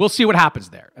 We'll see what happens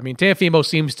there. I mean, Teofimo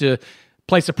seems to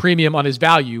place a premium on his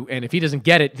value, and if he doesn't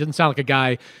get it, doesn't sound like a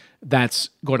guy that's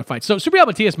going to fight. So Subriel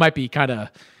Matias might be kind of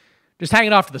just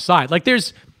hanging off to the side. Like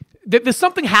there's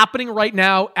something happening right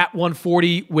now at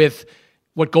 140 with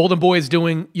what Golden Boy is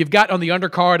doing. You've got on the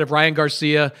undercard of Ryan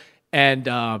Garcia and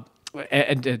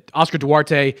Oscar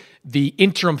Duarte the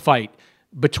interim fight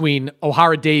between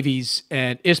O'Hara Davies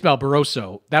and Ismael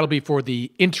Barroso. That'll be for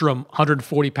the interim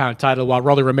 140-pound title while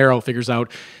Rolly Romero figures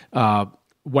out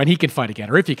when he can fight again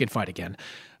or if he can fight again.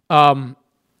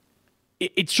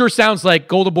 It sure sounds like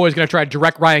Golden Boy is going to try to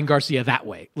direct Ryan Garcia that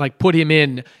way, like put him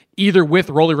in either with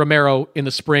Rolly Romero in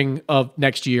the spring of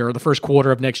next year or the first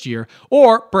quarter of next year,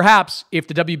 or perhaps if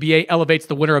the WBA elevates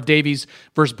the winner of Davies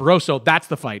versus Barroso, that's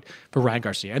the fight for Ryan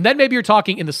Garcia. And then maybe you're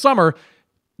talking in the summer,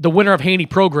 the winner of Haney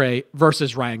Prograis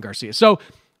versus Ryan Garcia. So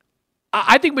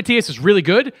I think Matias is really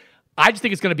good. I just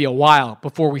think it's going to be a while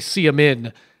before we see him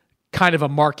in kind of a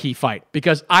marquee fight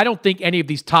because I don't think any of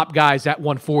these top guys at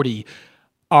 140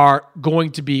 are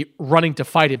going to be running to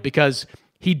fight him because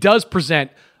he does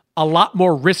present a lot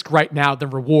more risk right now than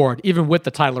reward, even with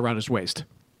the title around his waist.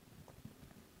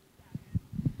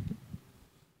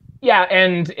 Yeah,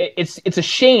 and it's a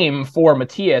shame for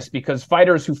Matias because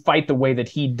fighters who fight the way that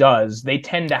he does, they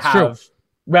tend to have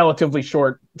relatively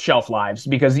short shelf lives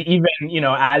because even, you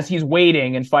know, as he's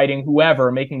waiting and fighting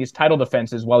whoever, making these title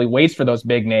defenses while he waits for those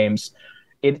big names,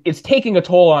 it's taking a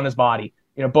toll on his body,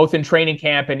 you know, both in training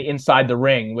camp and inside the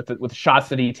ring with the shots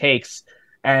that he takes.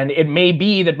 And it may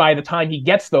be that by the time he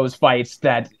gets those fights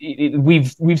that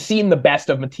we've seen the best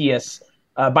of Matias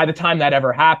by the time that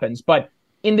ever happens. But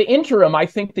in the interim, I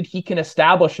think that he can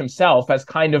establish himself as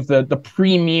kind of the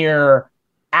premier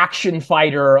action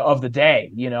fighter of the day.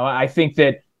 You know, I think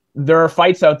that there are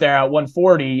fights out there at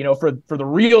 140, you know, for the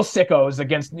real sickos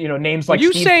against, you know, names like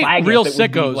Steve Claggett. When you say real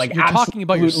sickos, like you're talking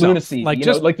about yourself. Lunacy, like you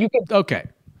just know? Like you can, okay.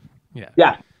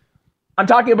 Yeah. I'm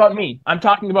talking about me.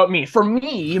 For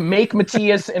me, make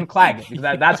Matias and Claggett.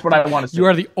 Because that's what I want to see. You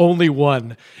are the only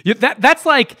one. That's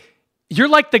like you're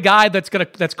like the guy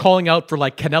that's calling out for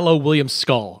like Canelo Williams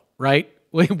Skull, right?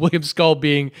 Williams Skull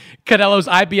being Canelo's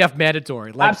IBF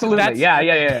mandatory. Like, absolutely.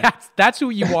 Yeah. That's who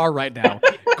you are right now,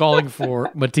 calling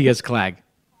for Matias Clag.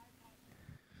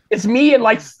 It's me and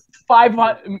like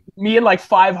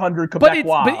 500 Quebecois.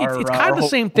 But it's kind of the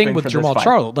same thing with Jermall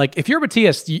Charlo. Like if you're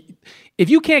Matias, if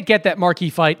you can't get that marquee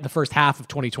fight in the first half of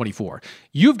 2024,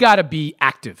 you've got to be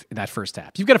active in that first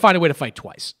half. You've got to find a way to fight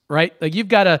twice, right? Like you've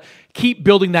got to keep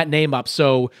building that name up.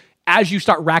 So as you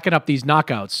start racking up these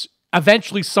knockouts,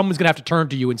 eventually someone's going to have to turn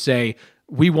to you and say,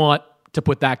 we want to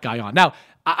put that guy on. Now,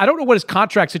 I don't know what his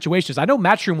contract situation is. I know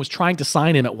Matchroom was trying to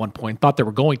sign him at one point, thought they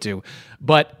were going to,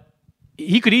 but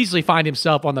he could easily find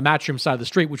himself on the Matchroom side of the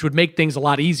street, which would make things a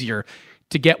lot easier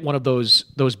to get one of those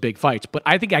big fights. But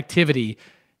I think activity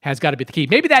has got to be the key.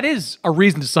 Maybe that is a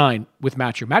reason to sign with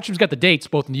Matchroom. Matchroom's got the dates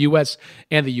both in the US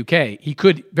and the UK. He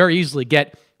could very easily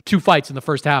get 2 fights in the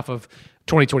first half of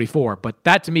 2024. But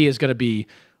that to me is going to be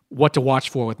what to watch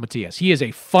for with Matias. He is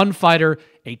a fun fighter,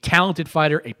 a talented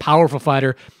fighter, a powerful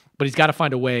fighter, but he's got to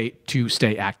find a way to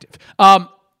stay active.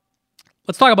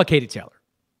 Let's talk about Katie Taylor.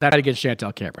 That against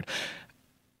Chantel Cameron.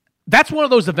 That's one of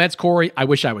those events, Corey, I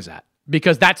wish I was at,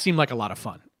 because that seemed like a lot of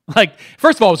fun. Like,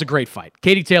 first of all, it was a great fight.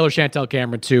 Katie Taylor, Chantel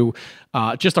Cameron, too.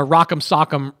 Just a rock'em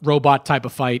sock'em robot type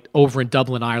of fight over in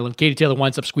Dublin, Ireland. Katie Taylor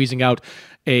winds up squeezing out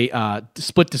a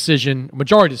split decision,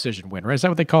 majority decision win, right? Is that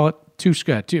what they call it? Two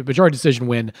majority decision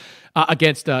win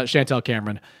against Chantel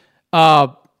Cameron.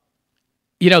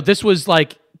 This was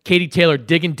like Katie Taylor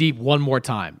digging deep one more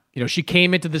time. She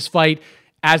came into this fight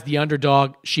as the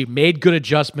underdog. She made good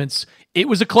adjustments. It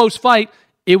was a close fight.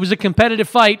 It was a competitive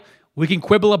fight. We can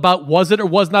quibble about was it or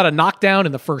was not a knockdown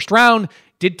in the first round.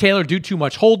 Did Taylor do too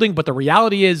much holding? But the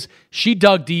reality is she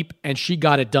dug deep and she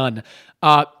got it done.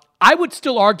 I would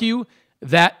still argue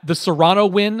that the Serrano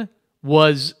win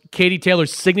was Katie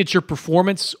Taylor's signature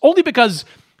performance, only because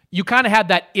you kind of had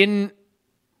that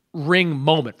in-ring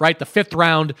moment, right? The fifth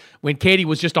round when Katie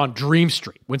was just on Dream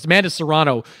Street, when Amanda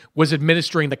Serrano was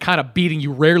administering the kind of beating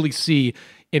you rarely see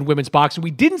in women's boxing.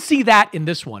 We didn't see that in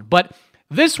this one, but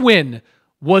this win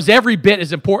was every bit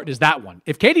as important as that one.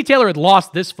 If Katie Taylor had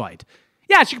lost this fight,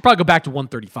 yeah, she could probably go back to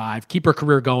 135, keep her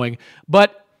career going,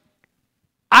 but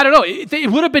I don't know.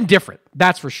 It would have been different,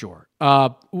 that's for sure.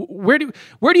 Where do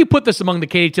you put this among the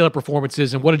Katie Taylor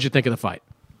performances, and what did you think of the fight?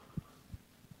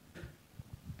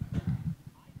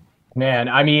 Man,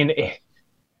 I mean,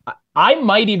 I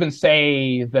might even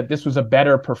say that this was a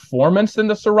better performance than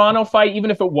the Serrano fight, even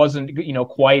if it wasn't,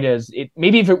 quite as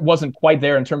maybe if it wasn't quite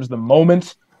there in terms of the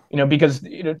moment, because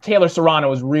Taylor Serrano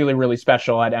was really, really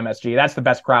special at MSG. That's the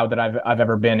best crowd that I've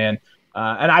ever been in.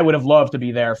 And I would have loved to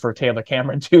be there for Taylor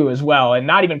Cameron too, as well. And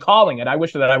not even calling it. I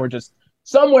wish that I were just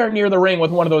somewhere near the ring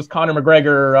with one of those Conor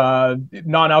McGregor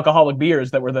non-alcoholic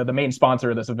beers that were the main sponsor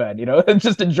of this event,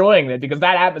 just enjoying it, because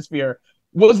that atmosphere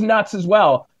was nuts as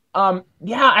well.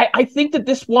 I think that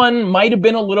this one might have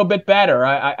been a little bit better.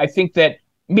 I think that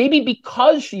maybe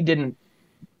because she didn't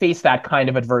face that kind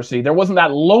of adversity, there wasn't that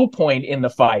low point in the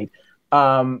fight.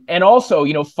 And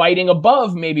also, fighting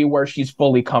above maybe where she's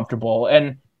fully comfortable.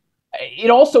 And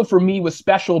it also, for me, was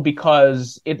special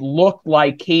because it looked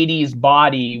like Katie's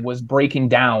body was breaking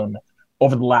down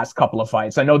over the last couple of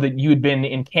fights. I know that you'd been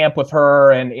in camp with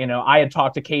her, and I had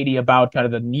talked to Katie about kind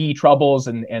of the knee troubles,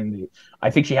 and I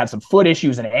think she had some foot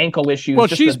issues and ankle issues. Well,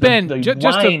 she's been just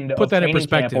to put that in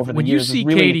perspective. When you see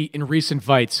Katie in recent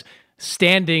fights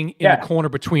standing in the corner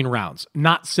between rounds,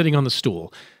 not sitting on the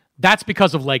stool, that's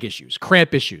because of leg issues,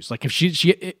 cramp issues. Like if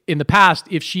she in the past,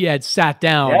 if she had sat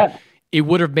down, it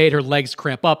would have made her legs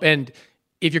cramp up. And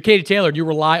if you're Katie Taylor and you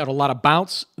rely on a lot of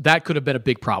bounce, that could have been a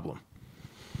big problem.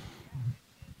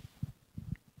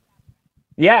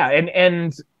 Yeah,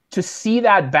 and to see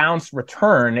that bounce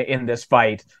return in this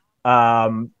fight,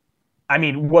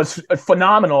 was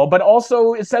phenomenal, but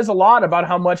also it says a lot about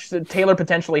how much Taylor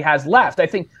potentially has left. I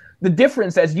think the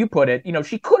difference, as you put it,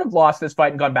 she could have lost this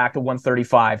fight and gone back to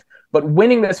 135, but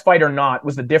winning this fight or not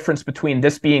was the difference between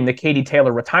this being the Katie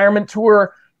Taylor retirement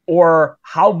tour or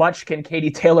how much can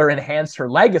Katie Taylor enhance her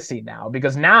legacy now?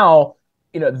 Because now,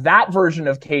 that version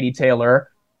of Katie Taylor,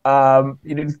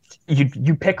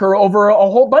 you pick her over a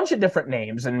whole bunch of different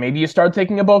names, and maybe you start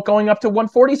thinking about going up to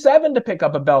 147 to pick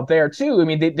up a belt there too. I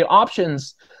mean, the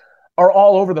options are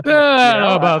all over the place. I don't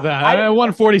know about that.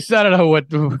 147. I don't know what.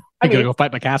 Gonna go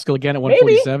fight McCaskill again at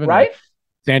 147, maybe, right?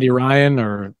 Sandy Ryan,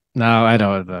 or no? I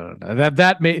don't know.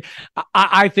 That may.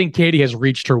 I think Katie has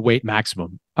reached her weight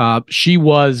maximum. She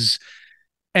was,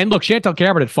 and look, Chantel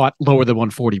Cameron had fought lower than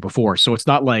 140 before, so it's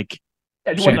not like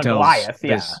Chantel's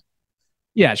Goliath.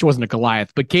 Yeah, she wasn't a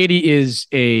Goliath, but Katie is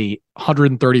a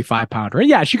 135 pounder. And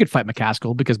yeah, she could fight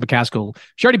McCaskill because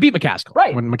she already beat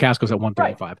McCaskill when McCaskill's at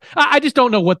 135. Right. I just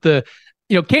don't know what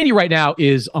Katie right now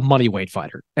is a money weight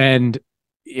fighter. And,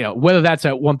 whether that's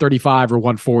at 135 or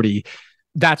 140,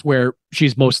 that's where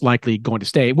she's most likely going to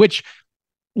stay, which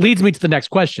leads me to the next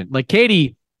question. Like,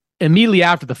 Katie, immediately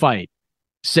after the fight,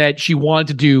 said she wanted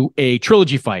to do a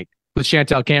trilogy fight with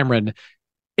Chantel Cameron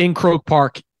in Croke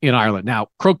Park in Ireland. Now,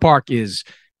 Croke Park is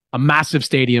a massive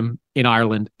stadium in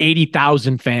Ireland.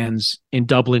 80,000 fans in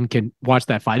Dublin can watch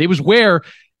that fight. It was where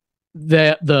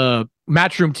the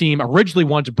Matchroom team originally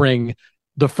wanted to bring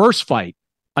the first fight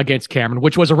against Cameron,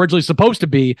 which was originally supposed to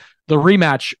be the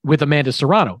rematch with Amanda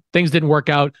Serrano. Things didn't work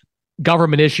out.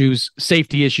 Government issues,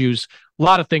 safety issues, a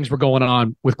lot of things were going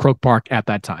on with Croke Park at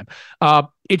that time.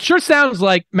 It sure sounds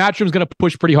like Matchroom's going to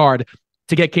push pretty hard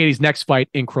to get Katie's next fight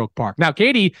in Croke Park. Now,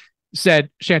 Katie said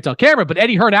Chantel Cameron, but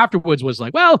Eddie Hearn afterwards was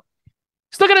like, well,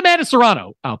 still got Amanda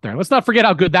Serrano out there. Let's not forget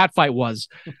how good that fight was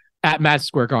at Madison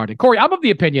Square Garden. Corey, I'm of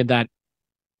the opinion that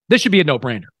this should be a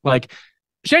no-brainer. Like,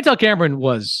 Chantel Cameron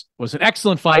was an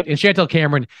excellent fight, and Chantel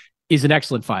Cameron is an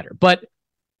excellent fighter. But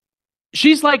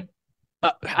she's like,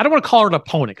 I don't want to call her an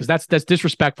opponent because that's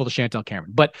disrespectful to Chantel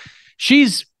Cameron. But she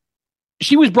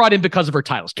was brought in because of her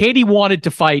titles. Katie wanted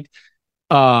to fight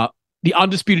the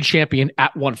undisputed champion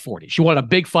at 140. She wanted a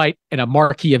big fight and a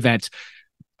marquee event.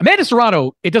 Amanda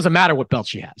Serrano, it doesn't matter what belt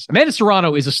she has. Amanda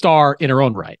Serrano is a star in her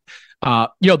own right.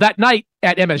 That night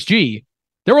at MSG,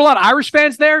 there were a lot of Irish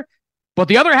fans there, but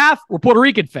the other half were Puerto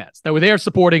Rican fans that were there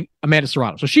supporting Amanda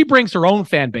Serrano. So she brings her own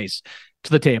fan base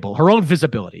to the table, her own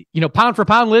visibility. Pound for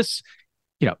pound lists,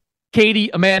 Katie,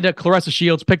 Amanda, Claressa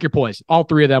Shields, pick your poison. All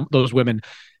three of them, those women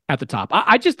at the top.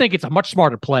 I just think it's a much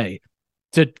smarter play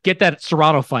to get that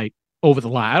Serrano fight over the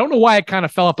line. I don't know why it kind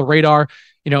of fell off the radar,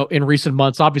 in recent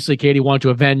months. Obviously, Katie wanted to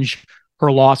avenge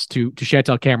her loss to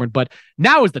Chantel Cameron, but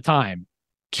now is the time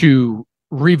to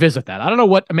revisit that. I don't know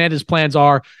what Amanda's plans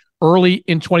are early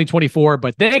in 2024,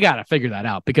 but they got to figure that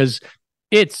out because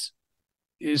it's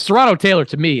Serrano Taylor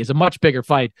to me is a much bigger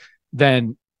fight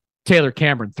than Taylor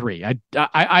Cameron 3.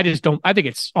 I just don't. I think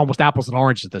it's almost apples and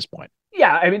oranges at this point.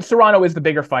 Yeah, I mean, Serrano is the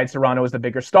bigger fight. Serrano is the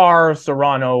bigger star.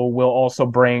 Serrano will also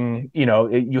bring,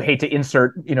 you hate to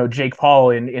insert, Jake Paul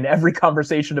in every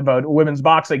conversation about women's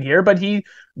boxing here, but he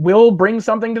will bring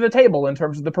something to the table in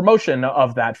terms of the promotion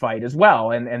of that fight as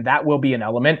well. And that will be an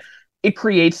element. It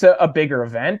creates a bigger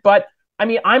event, but I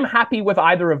mean, I'm happy with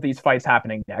either of these fights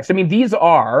happening next. I mean, these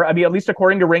are, at least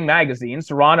according to Ring Magazine,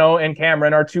 Serrano and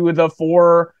Cameron are two of the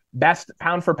 4 best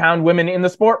pound for pound women in the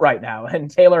sport right now. And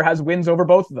Taylor has wins over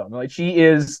both of them. Like, she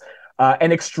is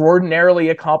an extraordinarily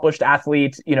accomplished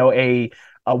athlete, a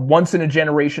once in a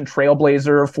generation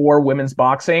trailblazer for women's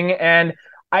boxing. And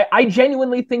I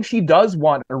genuinely think she does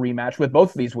want a rematch with both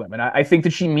of these women. I think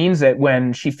that she means it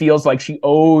when she feels like she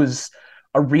owes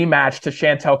a rematch to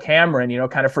Chantel Cameron,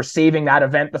 kind of for saving that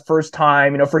event the first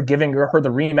time, for giving her the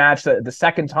rematch the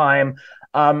second time.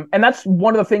 And that's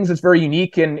one of the things that's very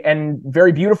unique and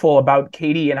very beautiful about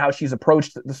Katie and how she's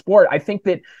approached the sport. I think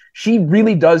that she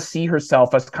really does see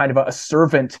herself as kind of a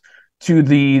servant to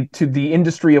the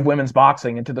industry of women's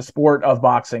boxing and to the sport of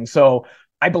boxing. So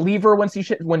I believe her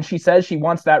when she says she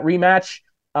wants that rematch.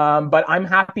 But I'm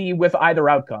happy with either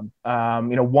outcome.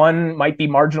 One might be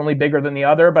marginally bigger than the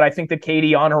other, but I think that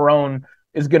Katie on her own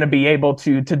is going to be able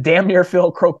to damn near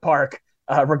fill Croke Park,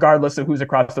 regardless of who's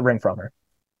across the ring from her.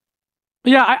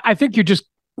 Yeah, I think you're just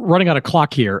running out of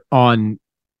clock here on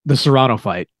the Serrano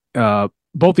fight.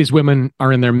 Both these women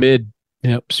are in their mid,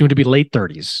 soon to be late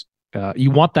 30s.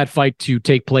 You want that fight to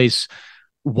take place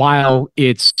while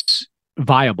it's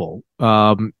viable.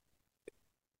 Now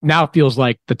it feels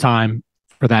like the time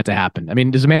for that to happen. I mean,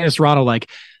 does Amanda Serrano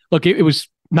look, it was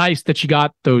nice that she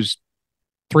got those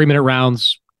 3-minute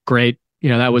rounds. Great.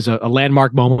 That was a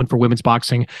landmark moment for women's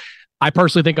boxing. I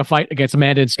personally think a fight against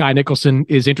Amanda and Skye Nicholson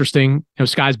is interesting.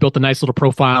 Skye's built a nice little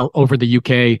profile over the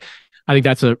UK. I think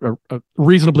that's a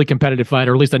reasonably competitive fight,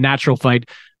 or at least a natural fight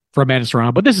for Amanda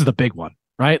Serrano. But this is the big one,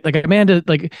 right? Like, Amanda,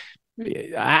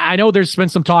 I know there's been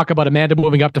some talk about Amanda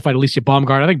moving up to fight Alicia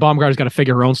Baumgart. I think Baumgart's got to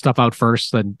figure her own stuff out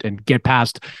first and get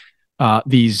past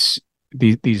these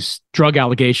drug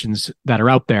allegations that are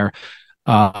out there.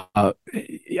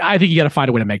 I think you got to find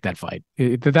a way to make that fight.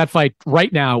 That fight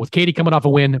right now, with Katie coming off a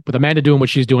win, with Amanda doing what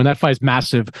she's doing, that fight is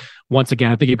massive. Once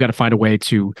again, I think you've got to find a way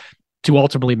to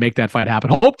ultimately make that fight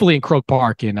happen. Hopefully in Croke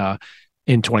Park in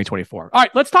 2024. All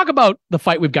right, let's talk about the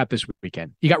fight we've got this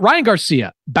weekend. You got Ryan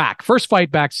Garcia back, first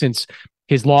fight back since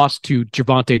his loss to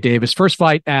Gervonta Davis. First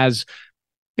fight as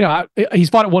he's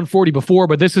fought at 140 before,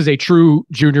 but this is a true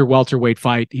junior welterweight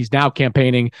fight. He's now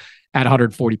campaigning at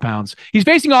 140 pounds. He's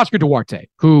facing Oscar Duarte,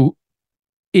 who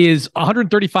is a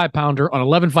 135-pounder on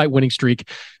 11-fight winning streak.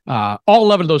 All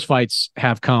 11 of those fights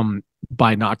have come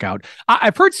by knockout.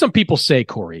 I've heard some people say,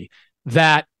 Corey,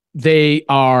 that they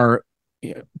are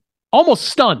almost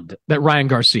stunned that Ryan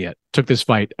Garcia took this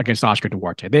fight against Oscar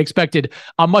Duarte. They expected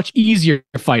a much easier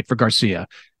fight for Garcia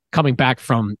coming back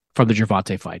from the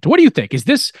Gervonta fight. What do you think? Is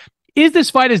this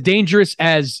fight as dangerous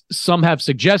as some have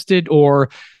suggested, or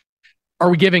are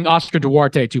we giving Oscar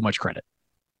Duarte too much credit?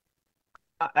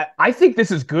 I think this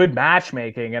is good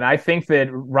matchmaking, and I think that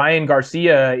Ryan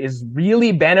Garcia is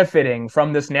really benefiting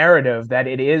from this narrative that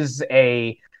it is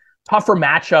a tougher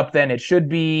matchup than it should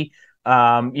be.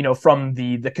 From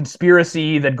the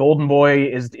conspiracy that Golden Boy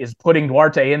is putting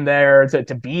Duarte in there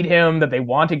to beat him, that they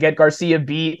want to get Garcia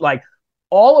beat. Like,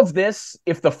 all of this,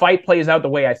 if the fight plays out the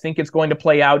way I think it's going to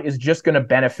play out, is just going to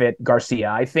benefit Garcia.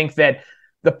 I think that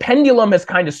the pendulum has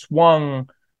kind of swung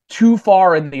too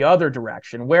far in the other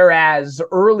direction. Whereas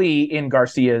early in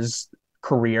Garcia's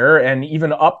career, and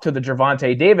even up to the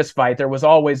Gervonta Davis fight, there was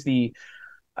always the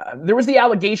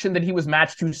allegation that he was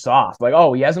matched too soft. Like,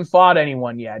 oh, he hasn't fought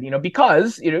anyone yet,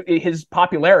 because his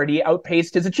popularity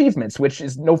outpaced his achievements, which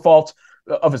is no fault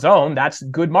of his own. That's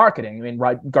good marketing. I mean,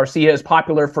 right, Garcia is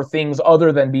popular for things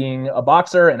other than being a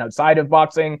boxer and outside of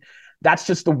boxing. That's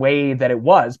just the way that it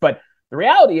was. But the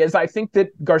reality is, I think that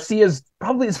Garcia's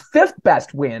probably his fifth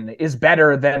best win is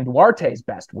better than Duarte's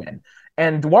best win.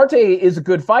 And Duarte is a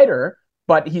good fighter,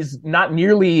 but he's not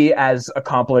nearly as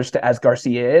accomplished as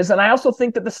Garcia is. And I also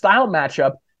think that the style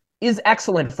matchup is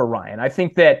excellent for Ryan. I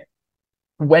think that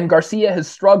when Garcia has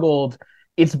struggled,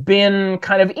 it's been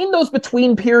kind of in those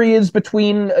between periods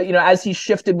as he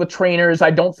shifted with trainers. I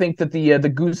don't think that the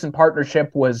Goossen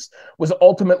partnership was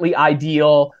ultimately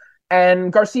ideal.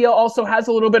 And Garcia also has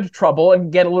a little bit of trouble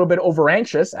and get a little bit over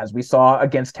anxious, as we saw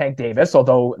against Tank Davis,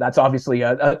 although that's obviously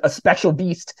a special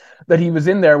beast that he was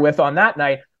in there with on that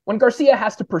night. When Garcia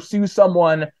has to pursue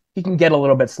someone, he can get a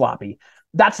little bit sloppy.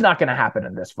 That's not going to happen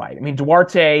in this fight. I mean,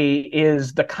 Duarte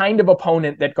is the kind of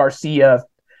opponent that Garcia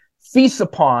feasts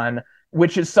upon,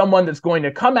 which is someone that's going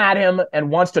to come at him and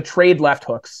wants to trade left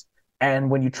hooks.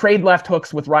 And when you trade left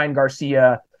hooks with Ryan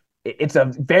Garcia, it's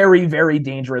a very, very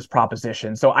dangerous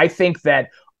proposition. So I think that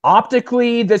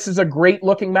optically, this is a great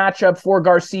looking matchup for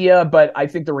Garcia, but I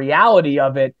think the reality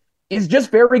of it is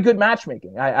just very good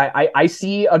matchmaking. I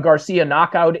see a Garcia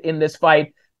knockout in this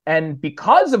fight, and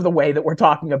because of the way that we're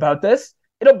talking about this,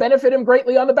 it'll benefit him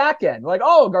greatly on the back end. Like,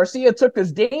 oh, Garcia took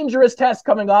this dangerous test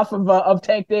coming off of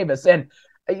Tank Davis. And,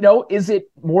 is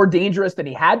it more dangerous than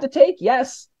he had to take?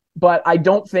 Yes. But I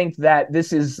don't think that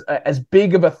this is as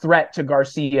big of a threat to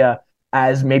Garcia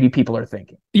as maybe people are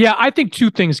thinking. Yeah, I think two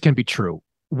things can be true.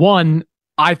 One,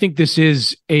 I think this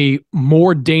is a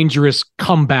more dangerous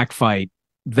comeback fight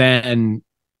than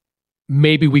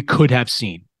maybe we could have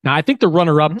seen. Now, I think the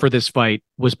runner-up for this fight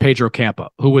was Pedro Campa,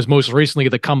 who was most recently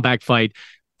the comeback fight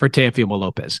for Teofimo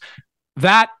Lopez.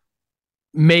 That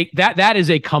is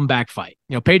a comeback fight.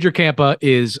 Pedro Campa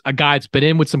is a guy that's been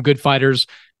in with some good fighters,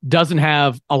 doesn't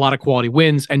have a lot of quality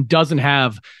wins, and doesn't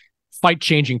have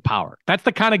fight-changing power. That's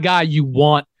the kind of guy you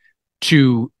want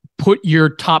to put your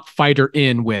top fighter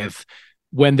in with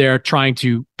when they're trying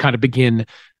to kind of begin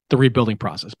the rebuilding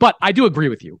process. But I do agree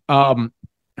with you.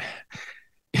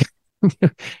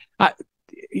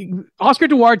 Oscar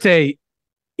Duarte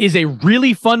is a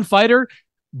really fun fighter,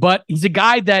 but he's a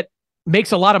guy that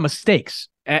makes a lot of mistakes.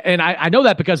 And I know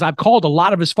that because I've called a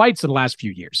lot of his fights in the last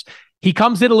few years. He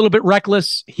comes in a little bit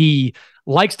reckless. He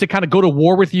likes to kind of go to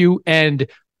war with you. And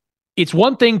it's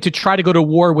one thing to try to go to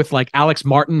war with like Alex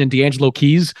Martin and D'Angelo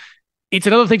Keys. It's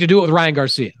another thing to do it with Ryan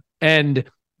Garcia. And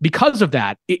because of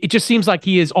that, it just seems like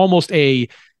he is almost a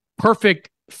perfect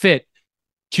fit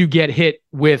to get hit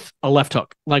with a left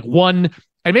hook. Like one,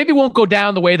 and maybe won't go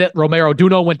down the way that Romero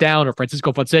Duno went down or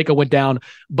Francisco Fonseca went down,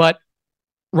 but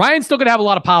Ryan's still going to have a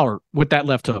lot of power with that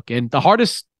left hook. And the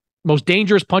hardest, most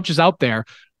dangerous punches out there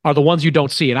are the ones you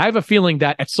don't see. And I have a feeling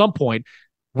that at some point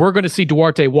we're going to see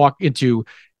Duarte walk into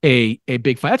a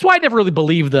big fight. That's why I never really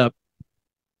believed the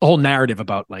whole narrative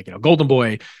about Golden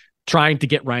Boy trying to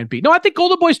get Ryan beat. No, I think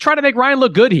Golden Boy's trying to make Ryan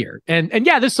look good here. And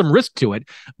yeah, there's some risk to it,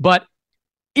 but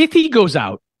if he goes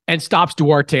out and stops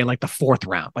Duarte in like the fourth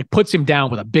round, like puts him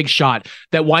down with a big shot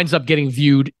that winds up getting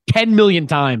viewed 10 million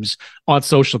times on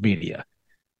social media,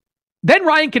 then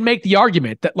Ryan can make the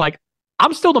argument that like,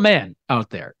 I'm still the man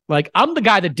out there. Like, I'm the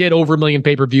guy that did over 1 million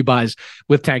pay-per-view buys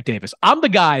with Tank Davis. I'm the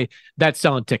guy that's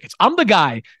selling tickets. I'm the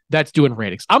guy that's doing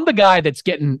ratings. I'm the guy that's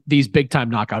getting these big-time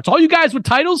knockouts. All you guys with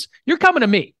titles, you're coming to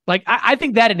me. Like, I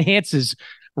think that enhances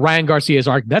Ryan Garcia's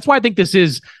argument. That's why I think this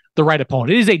is the right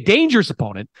opponent. It is a dangerous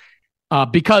opponent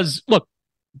because, look,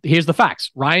 here's the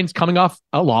facts. Ryan's coming off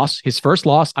a loss, his first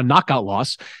loss, a knockout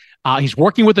loss. He's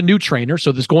working with a new trainer,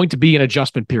 so there's going to be an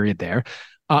adjustment period there.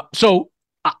 So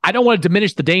I don't want to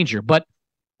diminish the danger, but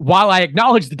while I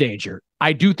acknowledge the danger,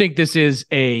 I do think this is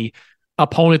a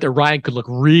opponent that Ryan could look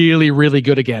really, really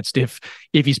good against if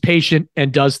he's patient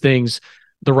and does things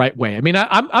the right way. I mean,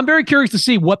 I'm very curious to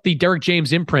see what the Derek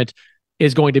James imprint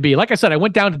is going to be. Like I said, I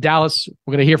went down to Dallas.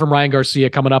 We're going to hear from Ryan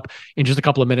Garcia coming up in just a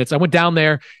couple of minutes. I went down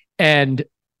there and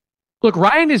look,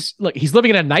 Ryan he's living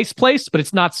in a nice place, but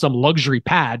it's not some luxury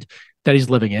pad that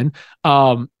he's living in.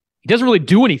 He doesn't really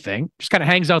do anything, just kind of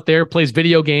hangs out there, plays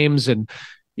video games and,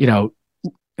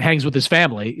 hangs with his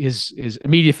family, his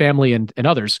immediate family and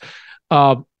others.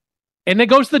 And then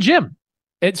goes to the gym.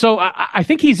 And so I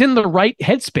think he's in the right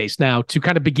headspace now to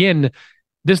kind of begin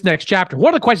this next chapter.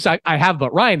 One of the questions I have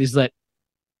about Ryan is that,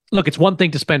 look, it's one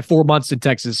thing to spend 4 months in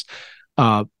Texas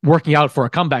working out for a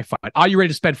comeback fight? Are you ready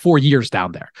to spend 4 years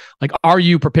down there? Like, are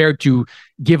you prepared to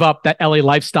give up that LA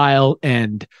lifestyle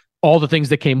and all the things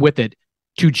that came with it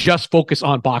to just focus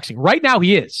on boxing? Right now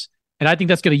he is. And I think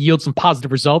that's going to yield some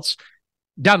positive results.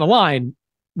 Down the line,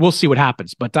 we'll see what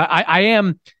happens. But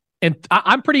I'm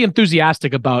pretty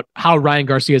enthusiastic about how Ryan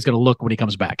Garcia is going to look when he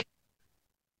comes back.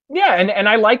 Yeah, and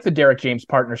I like the Derek James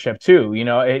partnership too. You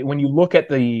know, when you look at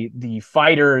the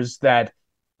fighters that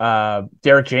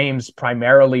Derek James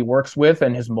primarily works with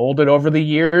and has molded over the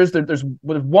years, there's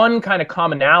one kind of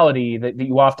commonality that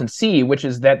you often see, which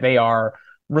is that they are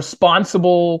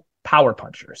responsible power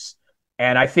punchers.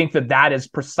 And I think that is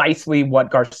precisely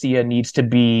what Garcia needs to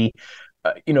be,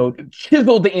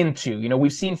 chiseled into. You know,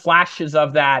 we've seen flashes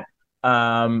of that,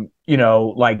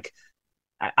 like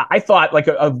I thought like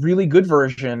a really good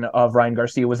version of Ryan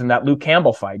Garcia was in that Luke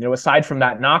Campbell fight. You know, aside from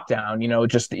that knockdown,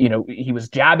 he was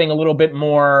jabbing a little bit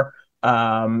more,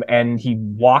 and he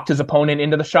walked his opponent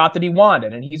into the shot that he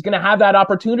wanted. And he's going to have that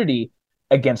opportunity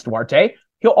against Duarte.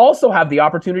 He'll also have the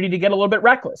opportunity to get a little bit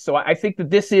reckless. So I think that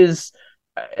this is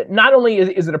not only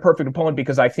is it a perfect opponent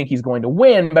because I think he's going to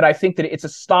win, but I think that it's a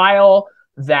style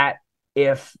that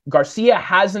if Garcia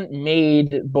hasn't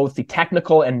made both the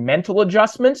technical and mental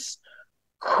adjustments,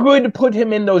 could put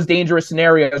him in those dangerous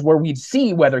scenarios where we'd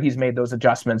see whether he's made those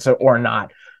adjustments or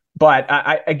not. But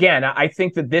I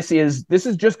think that this is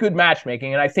just good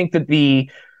matchmaking. And I think that the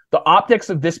optics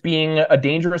of this being a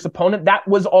dangerous opponent, that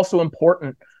was also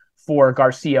important for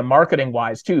Garcia marketing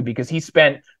wise too, because he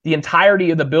spent the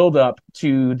entirety of the buildup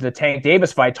to the Tank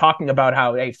Davis fight talking about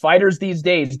how, hey, fighters these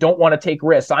days don't want to take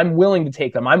risks. I'm willing to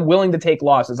take them. I'm willing to take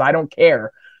losses. I don't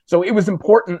care. So it was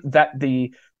important that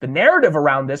the narrative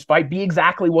around this fight be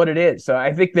exactly what it is. So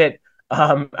I think that,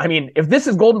 if this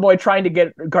is Golden Boy trying to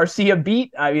get Garcia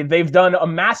beat, they've done a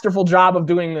masterful job of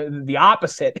doing the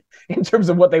opposite in terms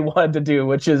of what they wanted to do,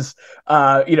 which is,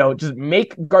 just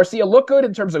make Garcia look good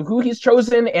in terms of who he's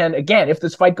chosen. And again, if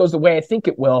this fight goes the way I think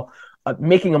it will,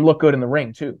 making him look good in the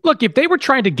ring too. Look, if they were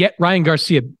trying to get Ryan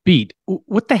Garcia beat,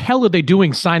 what the hell are they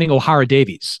doing signing O'Hara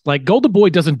Davies? Like, Golden Boy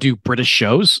doesn't do British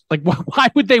shows. Like, why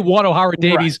would they want O'Hara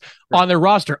Davies on their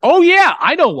roster? Oh yeah,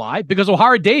 I know why. Because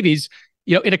O'Hara Davies,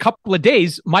 in a couple of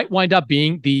days might wind up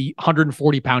being the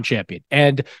 140-pound champion.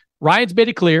 And Ryan's made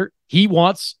it clear he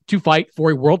wants to fight for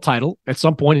a world title at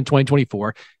some point in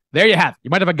 2024. There you have it. You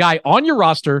might have a guy on your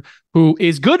roster who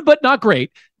is good but not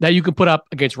great that you can put up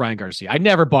against Ryan Garcia. I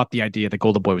never bought the idea that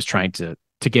Golden Boy was trying to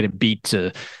get him beat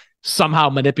to somehow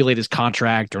manipulate his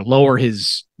contract or lower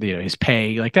his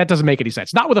pay. Like, that doesn't make any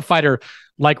sense. Not with a fighter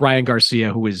like Ryan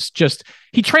Garcia, who is just,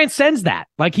 he transcends that.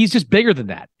 Like, he's just bigger than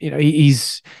that.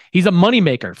 He's a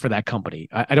moneymaker for that company.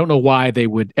 I don't know why they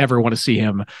would ever want to see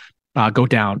him go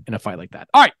down in a fight like that.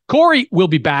 All right, Corey will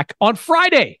be back on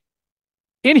Friday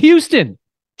in Houston.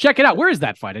 Check it out. Where is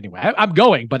that fight anyway? I'm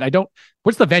going, but I don't.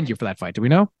 What's the venue for that fight? Do we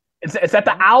know? It's at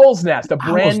the Owl's Nest, a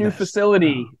brand new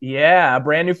facility. Yeah, a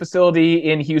brand new facility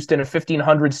in Houston, a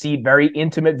 1,500 seat, very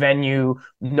intimate venue.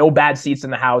 No bad seats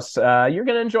in the house. You're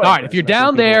gonna enjoy it. All right, if you're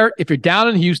down there, if you're down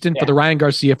in Houston for the Ryan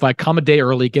Garcia fight, come a day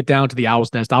early. Get down to the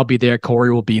Owl's Nest. I'll be there.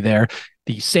 Corey will be there.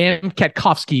 The Sam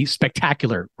Katkovsky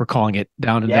Spectacular, we're calling it,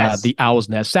 down in the Owl's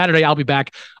Nest. Saturday, I'll be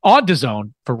back on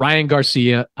DAZN for Ryan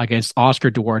Garcia against Oscar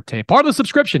Duarte. Part of the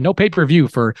subscription, no pay-per-view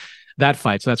for that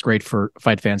fight. So that's great for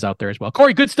fight fans out there as well.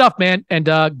 Corey, good stuff, man. And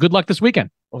good luck this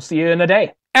weekend. We'll see you in a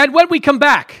day. And when we come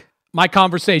back, my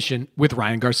conversation with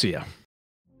Ryan Garcia.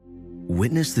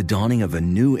 Witness the dawning of a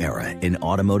new era in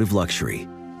automotive luxury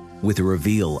with a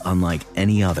reveal unlike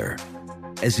any other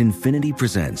as Infiniti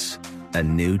presents a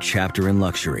new chapter in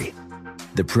luxury,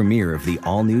 the premiere of the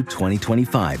all-new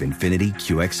 2025 Infiniti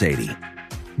QX80.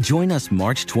 Join us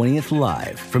March 20th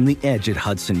live from the Edge at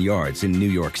Hudson Yards in New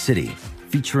York City,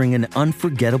 featuring an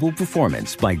unforgettable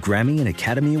performance by Grammy and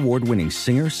Academy Award-winning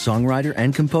singer, songwriter,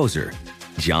 and composer,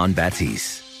 Jon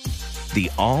Batiste.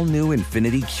 The all-new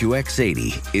Infiniti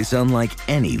QX80 is unlike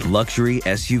any luxury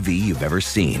SUV you've ever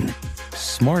seen.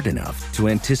 Smart enough to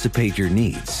anticipate your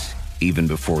needs, even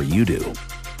before you do.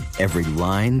 Every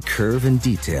line, curve, and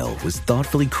detail was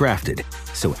thoughtfully crafted,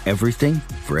 so everything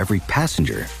for every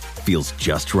passenger feels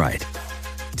just right.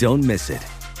 Don't miss it.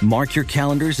 Mark your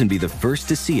calendars and be the first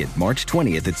to see it March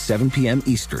 20th at 7 p.m.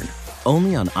 Eastern,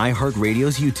 only on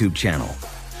iHeartRadio's YouTube channel.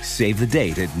 Save the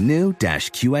date at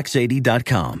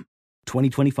new-QX80.com.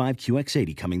 2025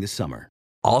 QX80 coming this summer.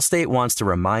 Allstate wants to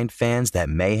remind fans that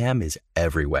mayhem is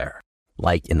everywhere.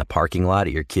 Like in the parking lot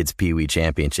at your kid's Pee Wee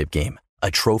Championship game. A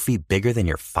trophy bigger than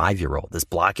your 5-year-old is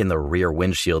blocking the rear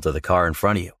windshield of the car in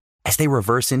front of you. As they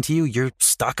reverse into you, you're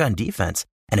stuck on defense.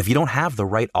 And if you don't have the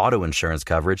right auto insurance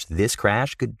coverage, this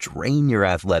crash could drain your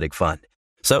athletic fund.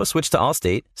 So switch to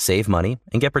Allstate, save money,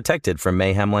 and get protected from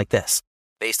mayhem like this.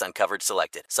 Based on coverage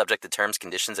selected, subject to terms,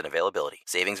 conditions, and availability.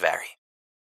 Savings vary.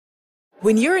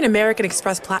 When you're an American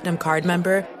Express Platinum card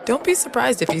member, don't be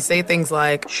surprised if you say things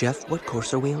like, "Chef, what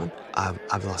course are we on?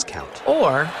 I've lost count."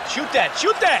 Or, Shoot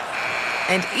that!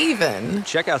 And even,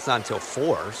 Checkout's not until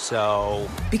 4, so...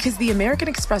 Because the American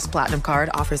Express Platinum Card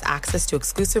offers access to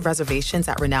exclusive reservations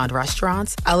at renowned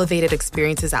restaurants, elevated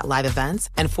experiences at live events,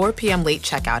 and 4 p.m. late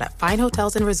checkout at fine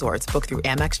hotels and resorts booked through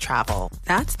Amex Travel.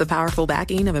 That's the powerful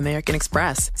backing of American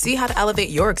Express. See how to elevate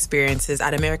your experiences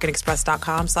at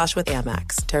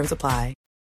americanexpress.com/withAmex. Terms apply.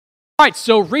 All right,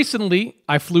 so recently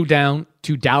I flew down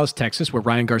to Dallas, Texas, where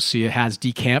Ryan Garcia has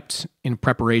decamped in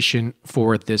preparation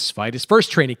for this fight. His first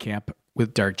training camp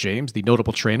with Derek James, the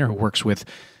notable trainer who works with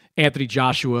Anthony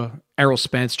Joshua, Errol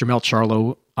Spence, Jermell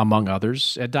Charlo, among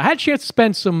others. And I had a chance to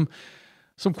spend some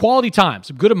quality time,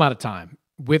 some good amount of time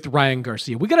with Ryan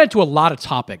Garcia. We got into a lot of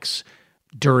topics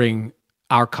during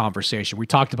our conversation. We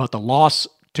talked about the loss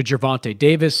to Gervonta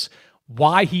Davis,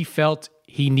 why he felt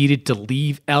he needed to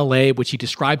leave LA, which he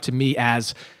described to me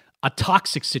as a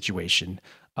toxic situation,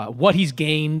 what he's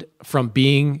gained from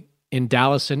being in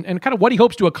Dallas, and kind of what he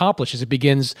hopes to accomplish as it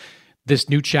begins this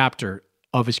new chapter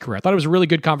of his career. I thought it was a really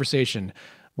good conversation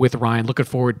with Ryan. Looking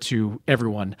forward to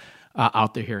everyone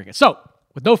out there hearing it. So,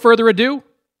 with no further ado,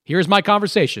 here's my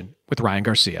conversation with Ryan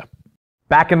Garcia.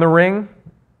 Back in the ring,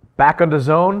 back on the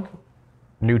zone,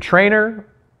 new trainer,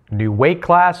 new weight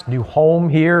class, new home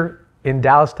here in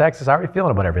Dallas, Texas. How are you feeling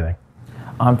about everything?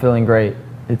 I'm feeling great.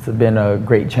 It's been a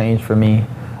great change for me.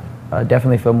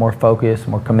 Definitely feel more focused,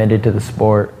 more committed to the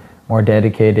sport, more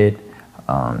dedicated.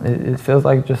 It feels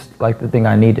like just like the thing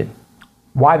I needed.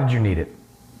 Why did you need it?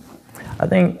 I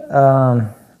think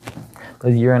the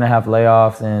year and a half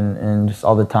layoffs and just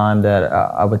all the time that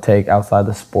I would take outside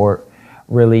the sport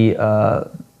really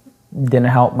didn't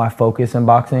help my focus in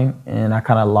boxing, and I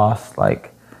kind of lost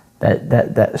like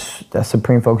that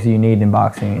supreme focus you need in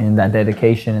boxing, and that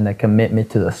dedication and that commitment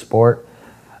to the sport.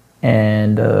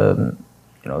 And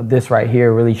this right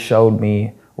here really showed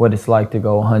me what it's like to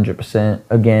go 100%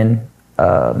 again.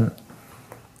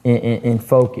 In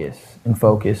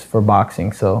focus for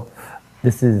boxing. So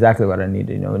this is exactly what I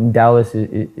needed. In Dallas,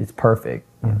 it's perfect.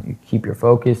 You keep your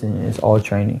focus, and it's all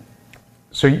training.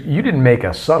 So you didn't make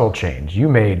a subtle change. You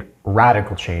made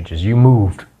radical changes. You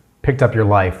moved, picked up your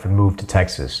life, and moved to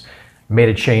Texas. Made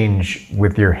a change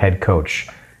with your head coach.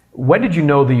 When did you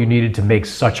know that you needed to make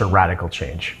such a radical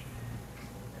change?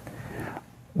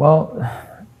 Well,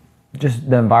 just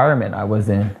the environment I was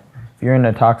in. If you're in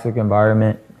a toxic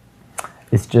environment,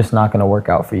 it's just not going to work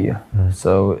out for you.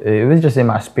 So it was just in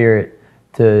my spirit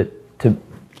to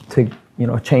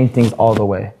change things all the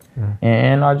way.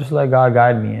 And I just let God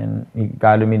guide me, and he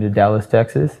guided me to Dallas,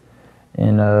 Texas,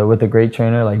 and with a great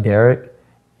trainer like Derek.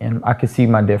 And I could see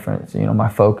my difference, my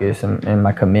focus and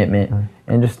my commitment,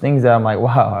 and just things that I'm like,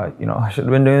 wow, I should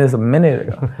have been doing this a minute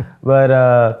ago. But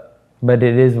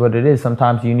it is what it is.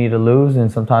 Sometimes you need to lose,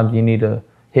 and sometimes you need to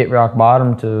hit rock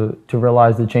bottom to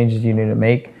realize the changes you need to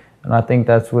make. And I think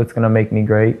that's what's going to make me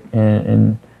great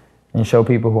and show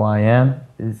people who I am,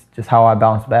 is just how I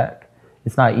bounce back.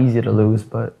 It's not easy to lose,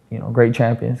 but great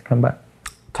champions come back.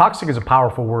 Toxic is a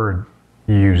powerful word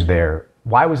you use there.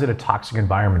 Why was it a toxic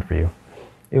environment for you?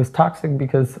 It was toxic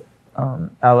because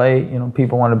LA,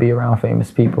 people want to be around famous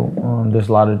people. There's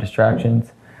a lot of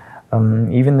distractions.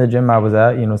 Even the gym I was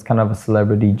at, it's kind of a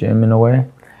celebrity gym in a way.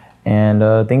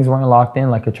 And things weren't locked in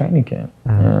like a training camp.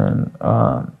 And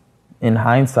in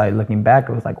hindsight, looking back,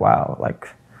 it was like, wow, like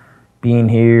being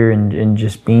here and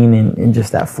just being in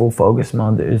just that full focus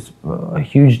mode, there's a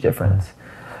huge difference.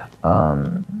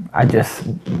 My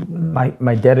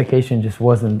dedication just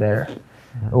wasn't there.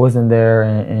 It wasn't there,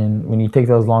 and when you take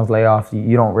those long layoffs,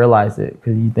 you don't realize it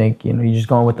because you think, you're just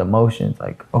going with emotions.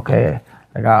 Like, okay,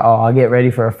 like I'll get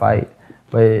ready for a fight,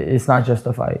 but it's not just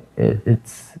a fight.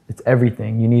 It's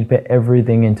everything. You need to put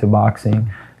everything into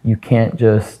boxing. You can't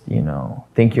just,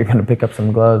 think you're going to pick up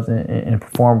some gloves and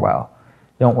perform well.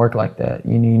 It don't work like that.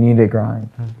 You need to grind.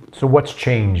 So what's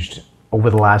changed over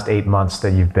the last 8 months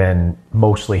that you've been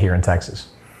mostly here in Texas?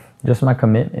 Just my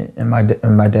commitment and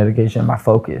my dedication, my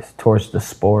focus towards the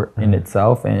sport in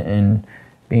itself, and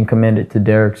being committed to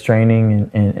Derek's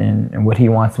training and what he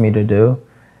wants me to do,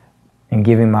 and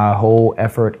giving my whole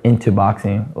effort into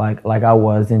boxing like I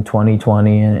was in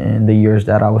 2020 and the years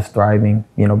that I was thriving,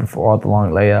 before all the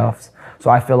long layoffs. So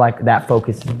I feel like that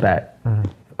focus is back.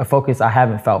 A focus I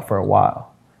haven't felt for a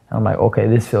while. And I'm like, okay,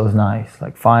 this feels nice.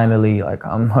 Like finally, like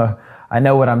I I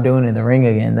know what I'm doing in the ring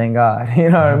again, thank God. You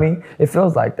know what I mean? It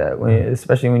feels like that,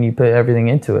 especially when you put everything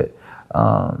into it.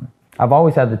 I've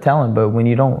always had the talent, but when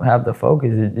you don't have the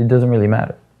focus, it doesn't really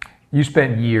matter. You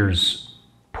spent years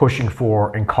pushing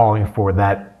for and calling for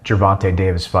that Gervonta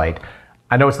Davis fight.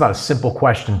 I know it's not a simple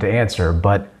question to answer,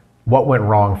 but what went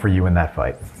wrong for you in that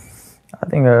fight? I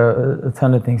think a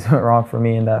ton of things went wrong for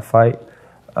me in that fight.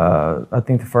 I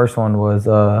think the first one was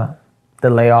the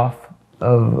layoff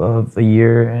of a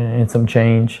year and some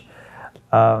change.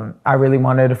 I really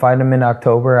wanted to fight him in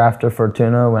October after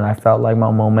Fortuna when I felt like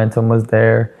my momentum was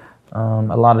there.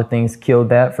 A lot of things killed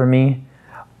that for me.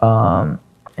 And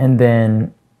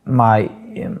then my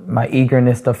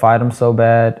eagerness to fight him so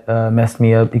bad messed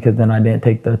me up because then I didn't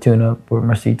take the tune-up with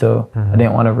Marcito. I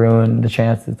didn't want to ruin the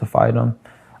chances to fight him.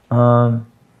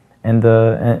 And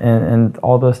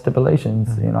all the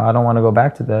stipulations, I don't want to go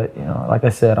back to that. Like I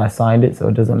said, I signed it, so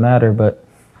it doesn't matter. But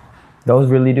those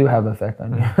really do have an effect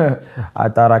on you. I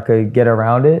thought I could get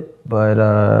around it,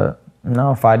 but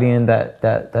no, fighting in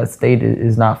that state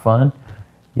is not fun.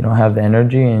 You don't have the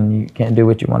energy, and you can't do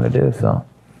what you want to do. So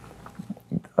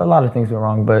a lot of things went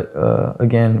wrong, but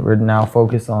again, we're now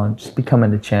focused on just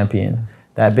becoming the champion.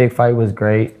 That big fight was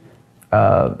great.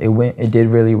 It did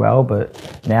really well,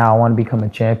 but now I want to become a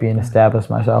champion, establish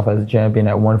myself as a champion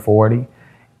at 140,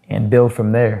 and build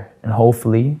from there. And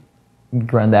hopefully,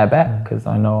 run that back because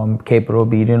I know I'm capable of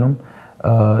beating them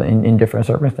in different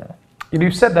circumstances.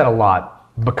 You've said that a lot.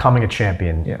 Becoming a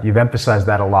champion. Yeah. You've emphasized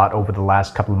that a lot over the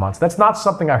last couple of months. That's not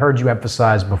something I heard you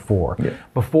emphasize before. Yeah.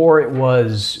 Before it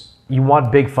was you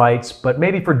want big fights, but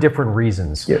maybe for different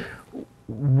reasons. Yeah.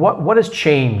 What has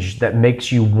changed that makes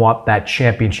you want that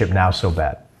championship now so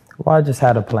bad? Well, I just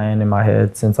had a plan in my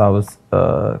head since I was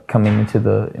coming into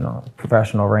the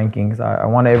professional rankings. I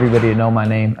wanted everybody to know my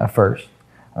name at first.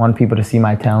 I wanted people to see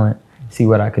my talent, see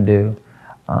what I could do.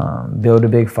 Build the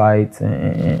big fights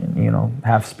and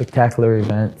have spectacular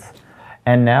events.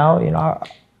 And now,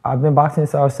 I've been boxing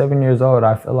since I was 7 years old.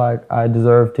 I feel like I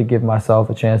deserve to give myself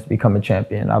a chance to become a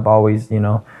champion. I've always,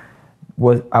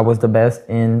 I was the best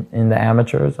in the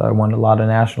amateurs. I won a lot of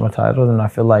national titles, and I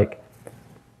feel like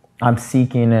I'm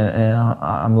seeking and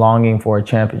I'm longing for a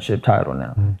championship title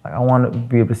now. Like, I want to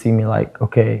be able to see me like,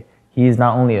 okay, he's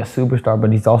not only a superstar,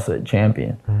 but he's also a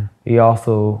champion. He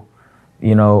also,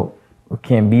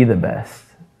 can be the best.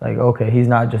 Like, okay, he's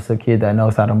not just a kid that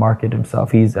knows how to market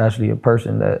himself. He's actually a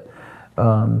person that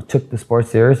took the sport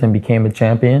serious and became a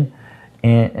champion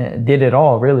and did it